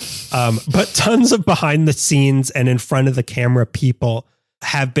 But tons of behind the scenes and in front of the camera people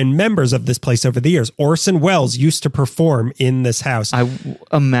have been members of this place over the years. Orson Welles used to perform in this house. I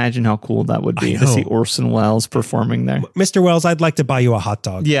imagine how cool that would be to see Orson Welles performing there. Mr. Welles, I'd like to buy you a hot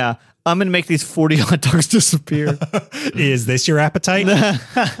dog. Yeah. I'm going to make these 40 hot dogs disappear. Is this your appetite?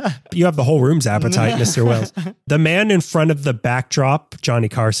 You have the whole room's appetite, Mr. Wells. The man in front of the backdrop, Johnny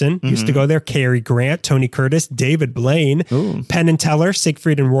Carson, used to go there. Cary Grant, Tony Curtis, David Blaine, Penn and Teller,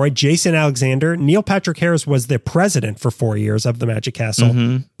 Siegfried and Roy, Jason Alexander. Neil Patrick Harris was the president for 4 years of the Magic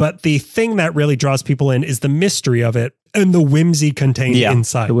Castle. But the thing that really draws people in is the mystery of it and the whimsy contained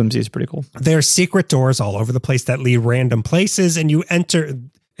inside. The whimsy is pretty cool. There's secret doors all over the place that lead random places, and you enter...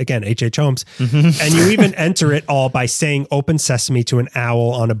 Again, H.H. Holmes. And you even enter it all by saying open sesame to an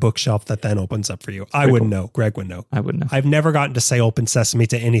owl on a bookshelf that then opens up for you. I wouldn't know. Greg would know. I wouldn't know. I've never gotten to say open sesame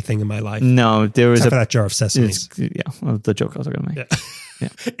to anything in my life. No, there was except for that jar of sesame. The joke I was going to make. Yeah.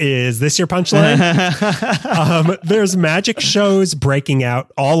 Is this your punchline? There's magic shows breaking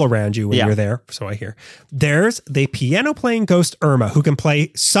out all around you when you're there. So I hear. There's the piano playing ghost Irma who can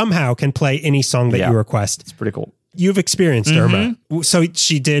play any song that you request. It's pretty cool. You've experienced Irma. So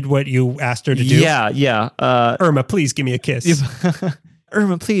she did what you asked her to do? Yeah. Irma, please give me a kiss.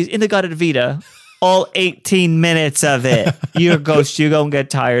 Irma, please, Inagata Vita. All 18 minutes of it. You're a ghost. You're going to get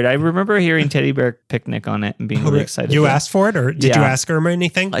tired. I remember hearing Teddy Bear Picnic on it and being really excited. You asked for it, or did you ask Irma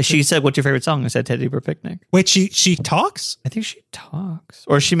anything? She said, what's your favorite song? I said Teddy Bear Picnic. Wait, she talks? I think she talks.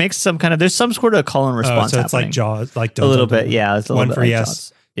 Or she makes some kind of, there's some sort of call and response so it's happening. Like Jaws, like a little bit, yeah. It's a little one bit for like yes.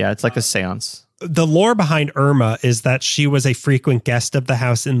 Jaws. Yeah, it's like a seance. The lore behind Irma is that she was a frequent guest of the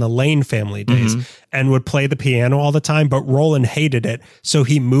house in the Lane family days and would play the piano all the time, but Roland hated it. So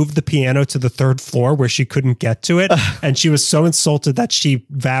he moved the piano to the 3rd floor where she couldn't get to it. And she was so insulted that she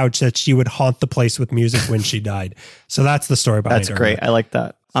vowed that she would haunt the place with music when she died. So that's the story behind Irma. That's great. I like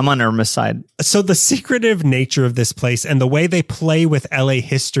that. I'm on Irma's side. So the secretive nature of this place and the way they play with LA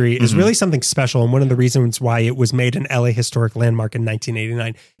history is really something special. And one of the reasons why it was made an LA historic landmark in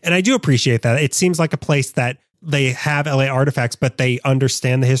 1989. And I do appreciate that. It seems like a place that they have LA artifacts, but they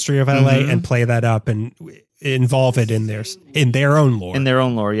understand the history of LA and play that up and involve it in their own lore. In their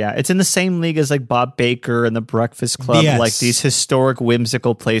own lore, yeah. It's in the same league as like Bob Baker and the Breakfast Club, like these historic,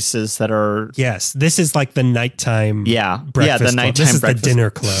 whimsical places that are... Yes, this is like the nighttime breakfast the nighttime club. This is breakfast. the dinner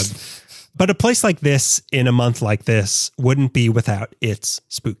club. But a place like this in a month like this wouldn't be without its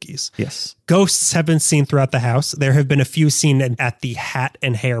spookies. Yes. Ghosts have been seen throughout the house. There have been a few seen at the Hat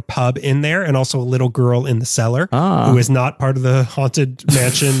and Hair pub in there, and also a little girl in the cellar who is not part of the Haunted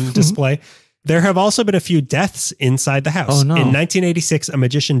Mansion display. There have also been a few deaths inside the house. Oh, no. In 1986, a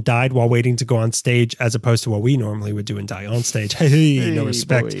magician died while waiting to go on stage, as opposed to what we normally would do and die on stage. Hey, no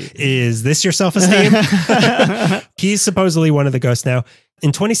respect. Boy. Is this your self-esteem? He's supposedly one of the ghosts now.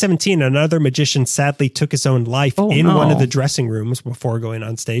 In 2017, another magician sadly took his own life one of the dressing rooms before going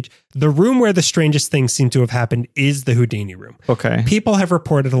on stage. The room where the strangest things seem to have happened is the Houdini room. Okay. People have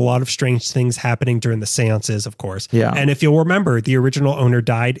reported a lot of strange things happening during the seances, of course. Yeah. And if you'll remember, the original owner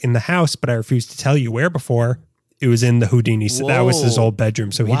died in the house, but I refuse to tell you where before. It was in the Houdini. Whoa. That was his old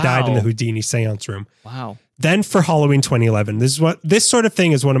bedroom. So he died in the Houdini seance room. Wow. Then for Halloween 2011, this sort of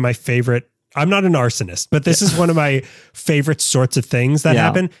thing is one of my favorite. I'm not an arsonist, but this is one of my favorite sorts of things that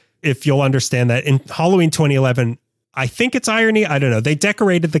happen. If you'll understand that in Halloween 2011, I think it's irony. I don't know. They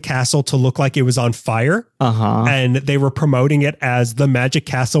decorated the castle to look like it was on fire. And they were promoting it as the magic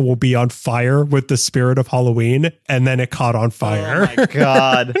castle will be on fire with the spirit of Halloween. And then it caught on fire. Oh my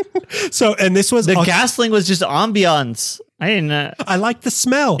God. So, and this was the gaslighting was just ambiance. I didn't. I like the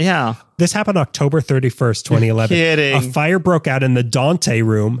smell. Yeah. This happened October 31st, 2011. Kidding. A fire broke out in the Dante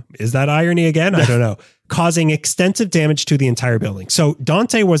room. Is that irony again? I don't know. Causing extensive damage to the entire building. So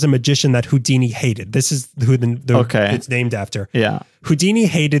Dante was a magician that Houdini hated. This is who it's named after. Yeah. Houdini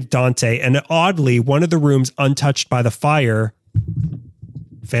hated Dante, and oddly, one of the rooms untouched by the fire,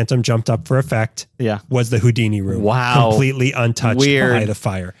 Phantom jumped up for effect, was the Houdini room. Wow. Completely untouched by the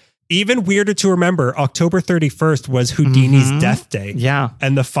fire. Even weirder to remember, October 31st was Houdini's death day. Yeah.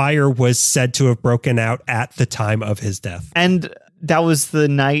 And the fire was said to have broken out at the time of his death. And that was the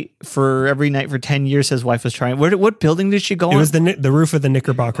night for every night for 10 years his wife was trying. What building did she go on? It was the roof of the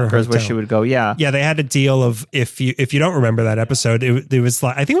Knickerbocker Hotel. Where she would go, yeah. Yeah, they had a deal of, if you don't remember that episode, it was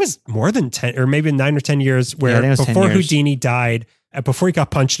like, I think it was more than 10 or maybe 9 or 10 years where before Houdini died, before he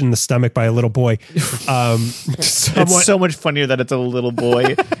got punched in the stomach by a little boy. It's so much funnier that it's a little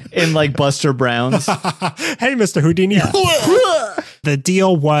boy in like Buster Brown's. Hey, Mr. Houdini. Yeah. The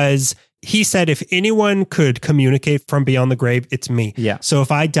deal was, he said, if anyone could communicate from beyond the grave, it's me. Yeah. So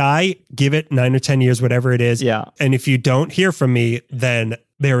if I die, give it 9 or 10 years, whatever it is. Yeah. And if you don't hear from me, then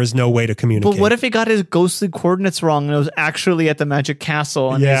there is no way to communicate. But what if he got his ghostly coordinates wrong and it was actually at the Magic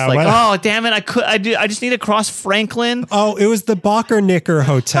Castle? And he's like, oh, damn it. I just need to cross Franklin. Oh, it was the Bocker-Knicker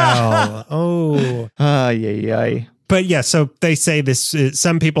Hotel. Oh. Yay. But yeah, so they say this,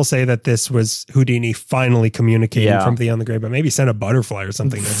 some people say that this was Houdini finally communicating from beyond the grave, but maybe send a butterfly or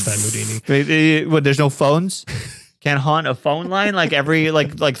something next time, Houdini. What, there's no phones? Can't haunt a phone line like every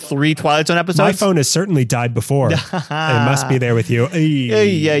like 3 Twilight Zone episodes? My phone has certainly died before. It must be there with you.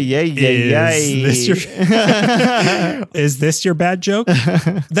 Is this your bad joke?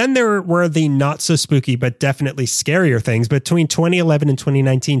 Then there were the not so spooky but definitely scarier things. Between 2011 and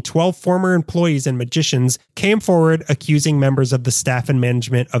 2019, 12 former employees and magicians came forward accusing members of the staff and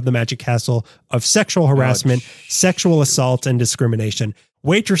management of the Magic Castle of sexual harassment, sexual assault, and discrimination.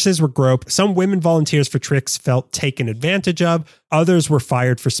 Waitresses were groped. Some women volunteers for tricks felt taken advantage of. Others were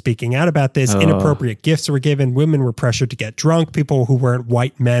fired for speaking out about this. Inappropriate gifts were given. Women were pressured to get drunk. People who weren't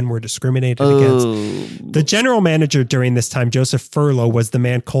white men were discriminated against. The general manager during this time, Joseph Furlow, was the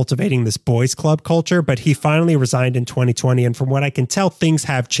man cultivating this boys club culture, but he finally resigned in 2020. And from what I can tell, things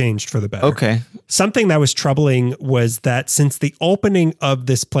have changed for the better. Okay. Something that was troubling was that since the opening of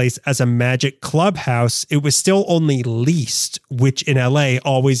this place as a magic clubhouse, it was still only leased, which in LA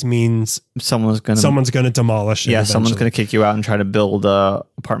always means someone's going to demolish it. Yeah, someone's going to kick you out and try to build a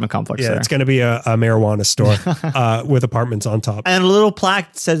apartment complex there. It's going to be a marijuana store with apartments on top. And a little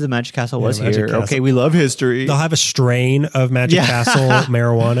plaque that says the Magic Castle was here. Castle. Okay, we love history. They'll have a strain of Magic Castle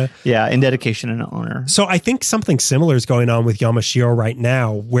marijuana. Yeah, in dedication and honor. So I think something similar is going on with Yamashiro right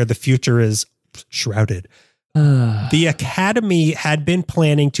now, where the future is shrouded. The Academy had been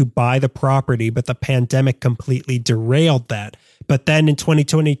planning to buy the property, but the pandemic completely derailed that. But then in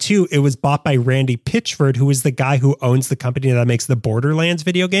 2022, it was bought by Randy Pitchford, who is the guy who owns the company that makes the Borderlands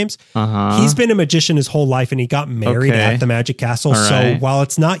video games. He's been a magician his whole life, and he got married at the Magic Castle. So while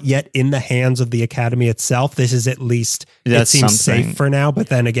it's not yet in the hands of the Academy itself, this is at least, it seems safe for now. But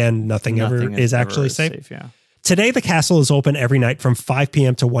then again, nothing ever is actually safe. Yeah. Today, the castle is open every night from 5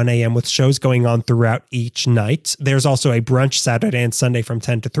 p.m. to 1 a.m. with shows going on throughout each night. There's also a brunch Saturday and Sunday from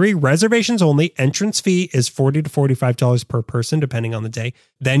 10 to 3. Reservations only. Entrance fee is $40 to $45 per person, depending on the day.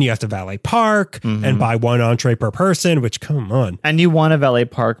 Then you have to valet park and buy one entree per person, which, come on. And you want to valet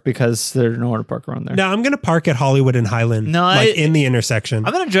park because there's nowhere to park around there. No, I'm going to park at Hollywood and Highland, in the intersection.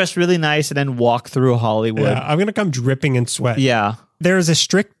 I'm going to dress really nice and then walk through Hollywood. Yeah, I'm going to come dripping in sweat. Yeah. There is a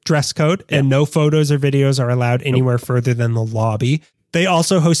strict dress code and no photos or videos are allowed anywhere further than the lobby. They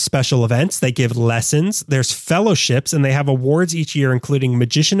also host special events. They give lessons. There's fellowships and they have awards each year, including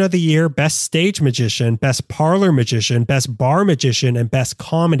Magician of the Year, Best Stage Magician, Best Parlor Magician, Best Bar Magician, and Best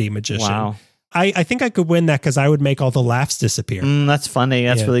Comedy Magician. Wow. I think I could win that because I would make all the laughs disappear. That's funny.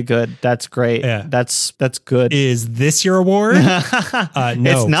 That's really good. That's great. Yeah. That's good. Is this your award? No.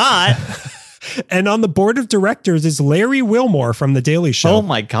 It's not. And on the board of directors is Larry Wilmore from The Daily Show. Oh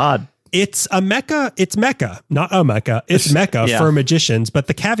my God. It's a mecca. It's Mecca, not a Mecca. It's Mecca for magicians. But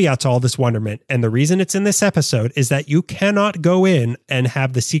the caveat to all this wonderment, and the reason it's in this episode, is that you cannot go in and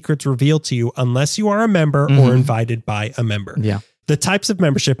have the secrets revealed to you unless you are a member or invited by a member. Yeah. The types of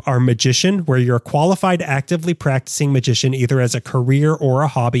membership are magician, where you're a qualified, actively practicing magician, either as a career or a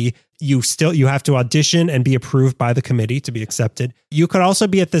hobby. You have to audition and be approved by the committee to be accepted. You could also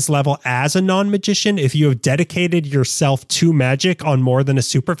be at this level as a non-magician if you have dedicated yourself to magic on more than a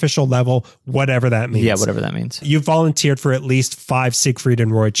superficial level, whatever that means. Yeah, whatever that means. You've volunteered for at least 5 Siegfried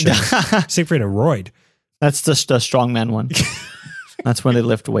and Roy shows. Siegfried and Roy. That's just a strongman one. That's when they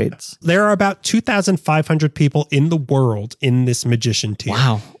lift weights. There are about 2,500 people in the world in this magician team.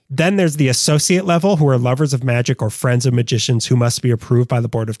 Wow. Then there's the associate level, who are lovers of magic or friends of magicians who must be approved by the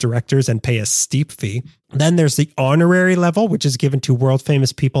board of directors and pay a steep fee. Then there's the honorary level, which is given to world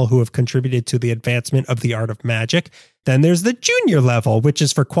famous people who have contributed to the advancement of the art of magic. Then there's the junior level, which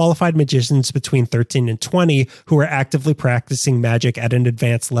is for qualified magicians between 13 and 20 who are actively practicing magic at an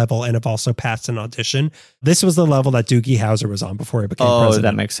advanced level and have also passed an audition. This was the level that Doogie Howser was on before he became president. Oh,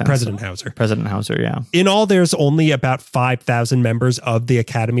 that makes sense. President Howser. President Howser, yeah. In all, there's only about 5,000 members of the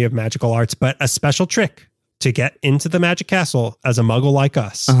Academy of Magical Arts, but a special trick to get into the Magic Castle as a muggle like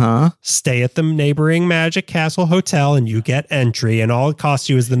us. Stay at the neighboring Magic Castle Hotel and you get entry, and all it costs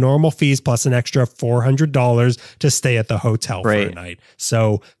you is the normal fees plus an extra $400 to stay at the hotel for a night.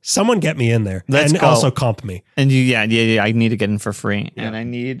 So someone get me in there. Let's go. Also comp me. And yeah, I need to get in for free. Yeah. And I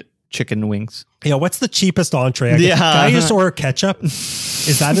need chicken wings. Yeah, what's the cheapest entree? Can I just order ketchup?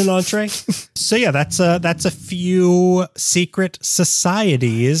 Is that an entree? So yeah, that's a few secret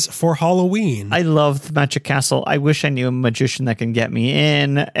societies for Halloween. I love the Magic Castle. I wish I knew a magician that can get me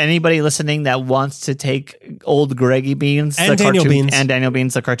in. Anybody listening that wants to take old Greggy Beans and Daniel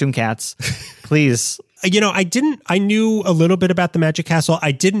Beans, the cartoon cats, please. I knew a little bit about the Magic Castle.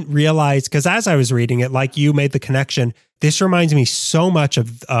 I didn't realize, because as I was reading it, like you made the connection, this reminds me so much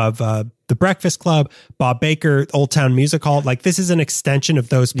of The Breakfast Club, Bob Baker, Old Town Music Hall. Like, this is an extension of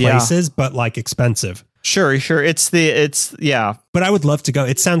those places, but like expensive. Sure. It's But I would love to go.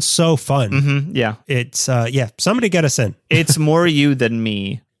 It sounds so fun. Yeah. It's, somebody get us in. It's more you than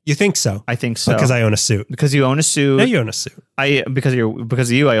me. You think so? I think so. Because I own a suit. Because you own a suit. Yeah, you own a suit. Because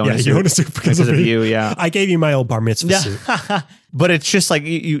of you, I own a suit. You own a suit because of you, yeah. I gave you my old bar mitzvah suit. But it's just like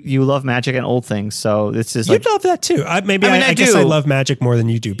you love magic and old things, so it's just like you love that too. I guess I love magic more than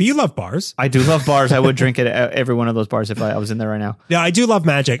you do, but you love bars. I do love bars. I would drink at every one of those bars if I was in there right now. Yeah, I do love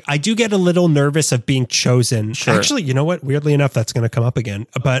magic. I do get a little nervous of being chosen. Sure. Actually, you know what? Weirdly enough, that's going to come up again.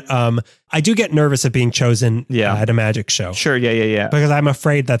 But I do get nervous of being chosen at a magic show. Sure, yeah. Because I'm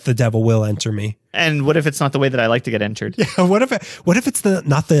afraid that the devil will enter me. And what if it's not the way that I like to get entered? Yeah. What if it's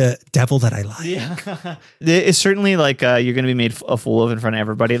not the devil that I like? Yeah. It's certainly like you're going to be made a fool of in front of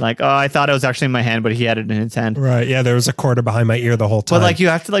everybody. Like, oh, I thought it was actually in my hand, but he had it in his hand. Right. Yeah. There was a quarter behind my ear the whole time. But like, you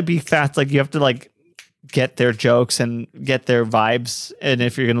have to like be fast. Like, you have to like get their jokes and get their vibes. And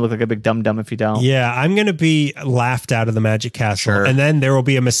if you're going to look like a big dumb if you don't. Yeah. I'm going to be laughed out of the Magic Castle. Sure. And then there will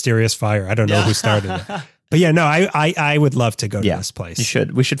be a mysterious fire. I don't know who started it. But yeah, no, I would love to go to this place. You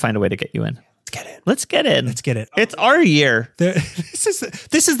should. We should find a way to get you in. Let's get in. It's our year.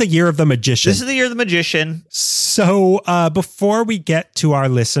 This is the year of the magician. This is the year of the magician. So before we get to our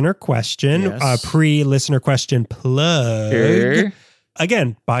listener question, pre-listener question plug,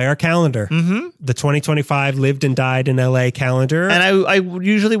 again, buy our calendar. The 2025 Lived and Died in LA calendar. And I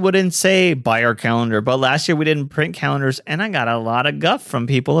usually wouldn't say buy our calendar, but last year we didn't print calendars, and I got a lot of guff from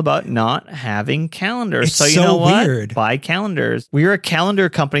people about not having calendars. It's so you know what? weird. Buy calendars. We're a calendar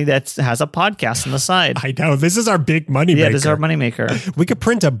company that has a podcast on the side. I know. This is our big money maker. Yeah, this is our money maker. We could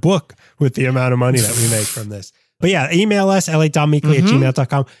print a book with the amount of money that we make from this. But yeah, email us,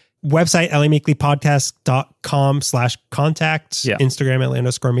 la.meekly@gmail.com. Website, lameeklypodcast.com/contact. Instagram,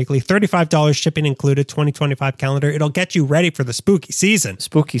 LA_meekly. $35 shipping included, 2025 calendar. It'll get you ready for the spooky season.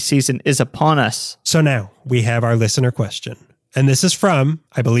 Spooky season is upon us. So now we have our listener question. And this is from,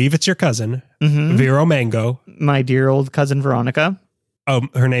 I believe it's your cousin, Vero Mango. My dear old cousin Veronica. Oh,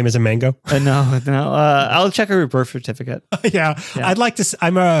 her name is a Mango? No. I'll check her birth certificate. Yeah. I'd like to.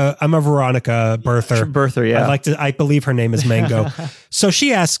 I'm a Veronica birther. Birther, yeah. I believe her name is Mango. So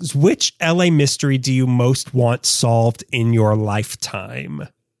she asks, which LA mystery do you most want solved in your lifetime?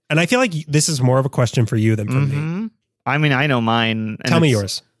 And I feel like this is more of a question for you than for me. I mean, I know mine. Tell me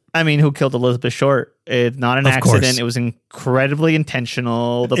yours. I mean, who killed Elizabeth Short? It's not an accident. Course. It was incredibly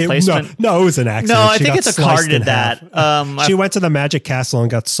intentional. The placement. No, it was an accident. No, I think it's a car did that. She went to the Magic Castle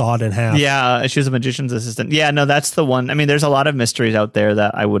and got sawed in half. Yeah, she was a magician's assistant. Yeah, no, that's the one. I mean, there's a lot of mysteries out there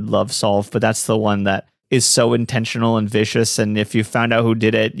that I would love solved, but that's the one that is so intentional and vicious. And if you found out who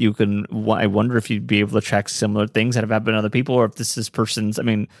did it, I wonder if you'd be able to track similar things that have happened to other people, or if this is person's, I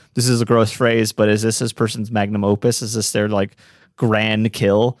mean, this is a gross phrase, but is this person's magnum opus? Is this their like grand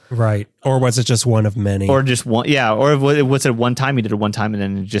kill? Right. Or was it just one of many? Or just one. Yeah. Or was it one time he did it one time and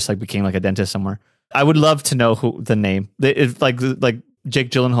then it just like became like a dentist somewhere? I would love to know who the name. It's like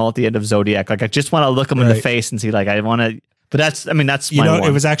Jake Gyllenhaal at the end of Zodiac. Like I just want to look him in the face and see like I want to. But that's my one.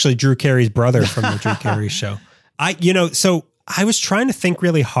 It was actually Drew Carey's brother from the Drew Carey show. So I was trying to think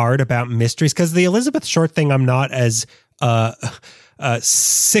really hard about mysteries because the Elizabeth Short thing, I'm not as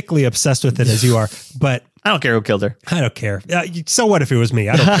sickly obsessed with it as you are, but I don't care who killed her. I don't care. So what if it was me?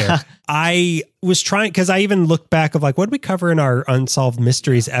 I don't care. I was trying, because I even looked back of like, what did we cover in our Unsolved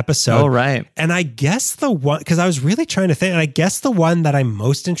Mysteries episode? Oh, right. And I guess the one, because I was really trying to think, and I guess the one that I'm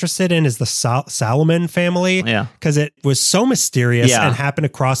most interested in is the Salomon family. Yeah. Because it was so mysterious and happened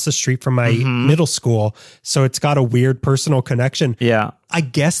across the street from my middle school. So it's got a weird personal connection. Yeah. I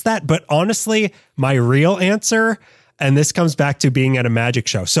guess that, but honestly, my real answer, and this comes back to being at a magic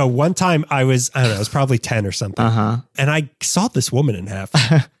show. So one time I was probably 10 or something. And I sawed this woman in half.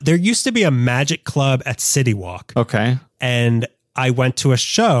 There used to be a magic club at City Walk. Okay. And I went to a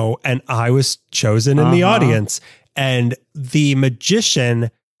show and I was chosen in the audience. And the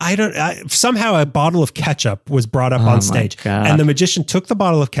magician, somehow a bottle of ketchup was brought up on stage. And the magician took the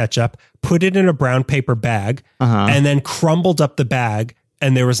bottle of ketchup, put it in a brown paper bag, and then crumbled up the bag,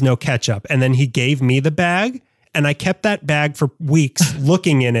 and there was no ketchup. And then he gave me the bag. And I kept that bag for weeks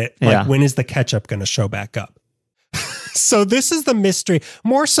looking in it. Like, when is the ketchup going to show back up? So this is the mystery.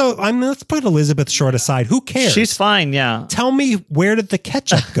 More so, let's put Elizabeth Short aside. Who cares? She's fine, yeah. Tell me, where did the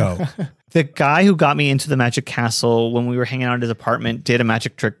ketchup go? The guy who got me into the Magic Castle when we were hanging out at his apartment did a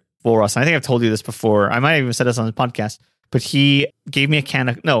magic trick for us. And I think I've told you this before. I might have even said this on the podcast. But he gave me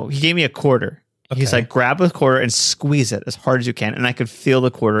he gave me a quarter. Okay. He's like, grab a quarter and squeeze it as hard as you can. And I could feel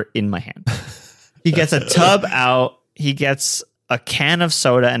the quarter in my hand. He gets a tub out. He gets a can of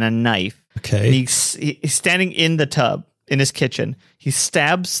soda and a knife. Okay. And he's standing in the tub in his kitchen. He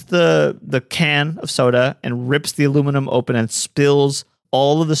stabs the can of soda and rips the aluminum open and spills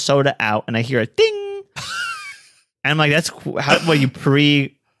all of the soda out. And I hear a ding. And I'm like, that's what you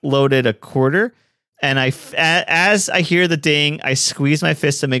preloaded a quarter. And as I hear the ding, I squeeze my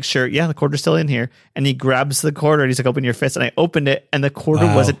fist to make sure, the quarter's still in here. And he grabs the quarter and he's like, open your fist. And I opened it and the quarter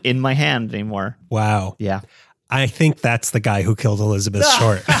wasn't in my hand anymore. Wow. Yeah. I think that's the guy who killed Elizabeth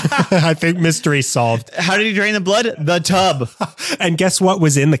Short. I think mystery solved. How did he drain the blood? The tub. And guess what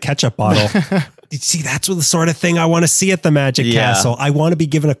was in the ketchup bottle? See, that's the sort of thing I want to see at the Magic Castle. I want to be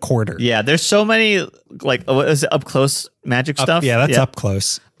given a quarter. Yeah, there's so many, like, what is it, up close magic stuff? Yeah, that's up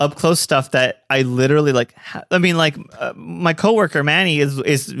close. Up close stuff that I literally, like, my coworker, Manny,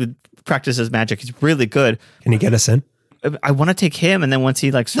 practices magic. He's really good. Can you get us in? I want to take him, and then once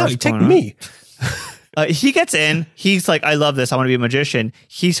he, like, starts take me. He gets in. He's like, I love this. I want to be a magician.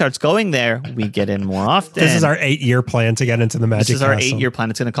 He starts going there. We get in more often. This is our 8-year plan to get into the Magic Castle. This is our 8-year plan.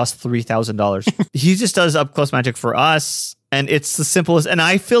 It's going to cost $3,000. He just does up close magic for us. And it's the simplest. And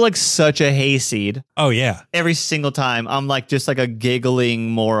I feel like such a hayseed. Oh, yeah. Every single time. I'm like just like a giggling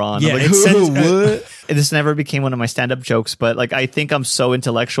moron. Yeah, I'm like, what? This never became one of my stand-up jokes, but like I think I'm so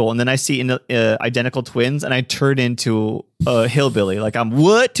intellectual. And then I see identical twins and I turn into a hillbilly. Like I'm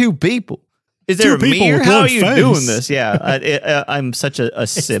what two people? Is there a people mirror? with How one are you face. doing this? Yeah, I'm such a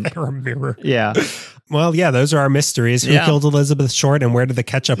simp. Is there a mirror? Yeah. Well, yeah, those are our mysteries. Who killed Elizabeth Short and where did the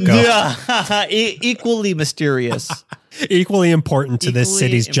ketchup go? Yeah. Equally mysterious. Equally important to this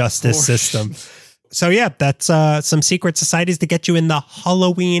city's justice system. So yeah, that's some secret societies to get you in the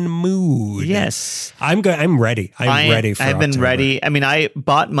Halloween mood. Yes. I'm ready. I'm ready for I've been October. ready. I mean, I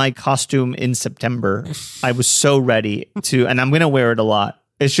bought my costume in September. I was so ready to, and I'm going to wear it a lot.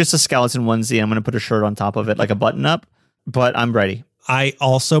 It's just a skeleton onesie. I'm going to put a shirt on top of it, like a button up, but I'm ready. I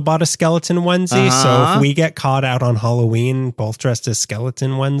also bought a skeleton onesie, so if we get caught out on Halloween, both dressed as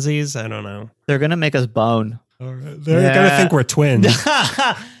skeleton onesies, I don't know. They're going to make us bone. All right. They're going to think we're twins.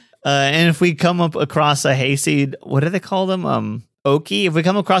 And if we come up across a hayseed, what do they call them? Okie. If we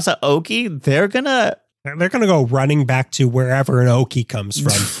come across an Okie, they're going to go running back to wherever an Okie comes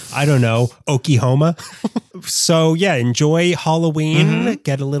from. I don't know, Oklahoma. So yeah, enjoy Halloween.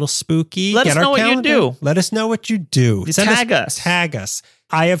 Get a little spooky. Let us know what you do. Let us know what you do. Tag us. Tag us.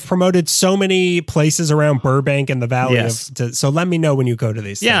 I have promoted so many places around Burbank and the Valley. So let me know when you go to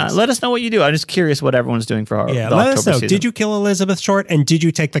these things. Let us know what you do. I'm just curious what everyone's doing for our let October us know. season. Did you kill Elizabeth Short and did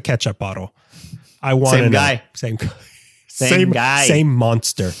you take the ketchup bottle? I want to know. Guy. Same guy. Same guy. Same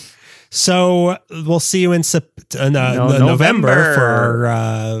monster. So we'll see you in November for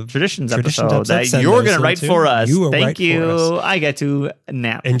our Traditions episode that you're going to write for us. Thank you. I get to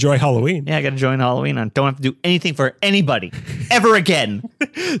nap. Enjoy Halloween. Yeah, I got to join Halloween. I don't have to do anything for anybody ever again.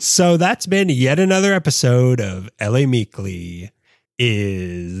 So that's been yet another episode of LA Meekly.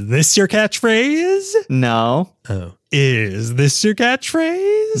 Is this your catchphrase? No. Oh. Is this your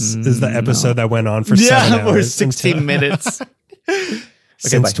catchphrase? Is the episode that went on for 7 hours. For 16 minutes.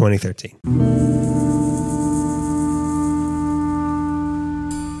 Since 2013.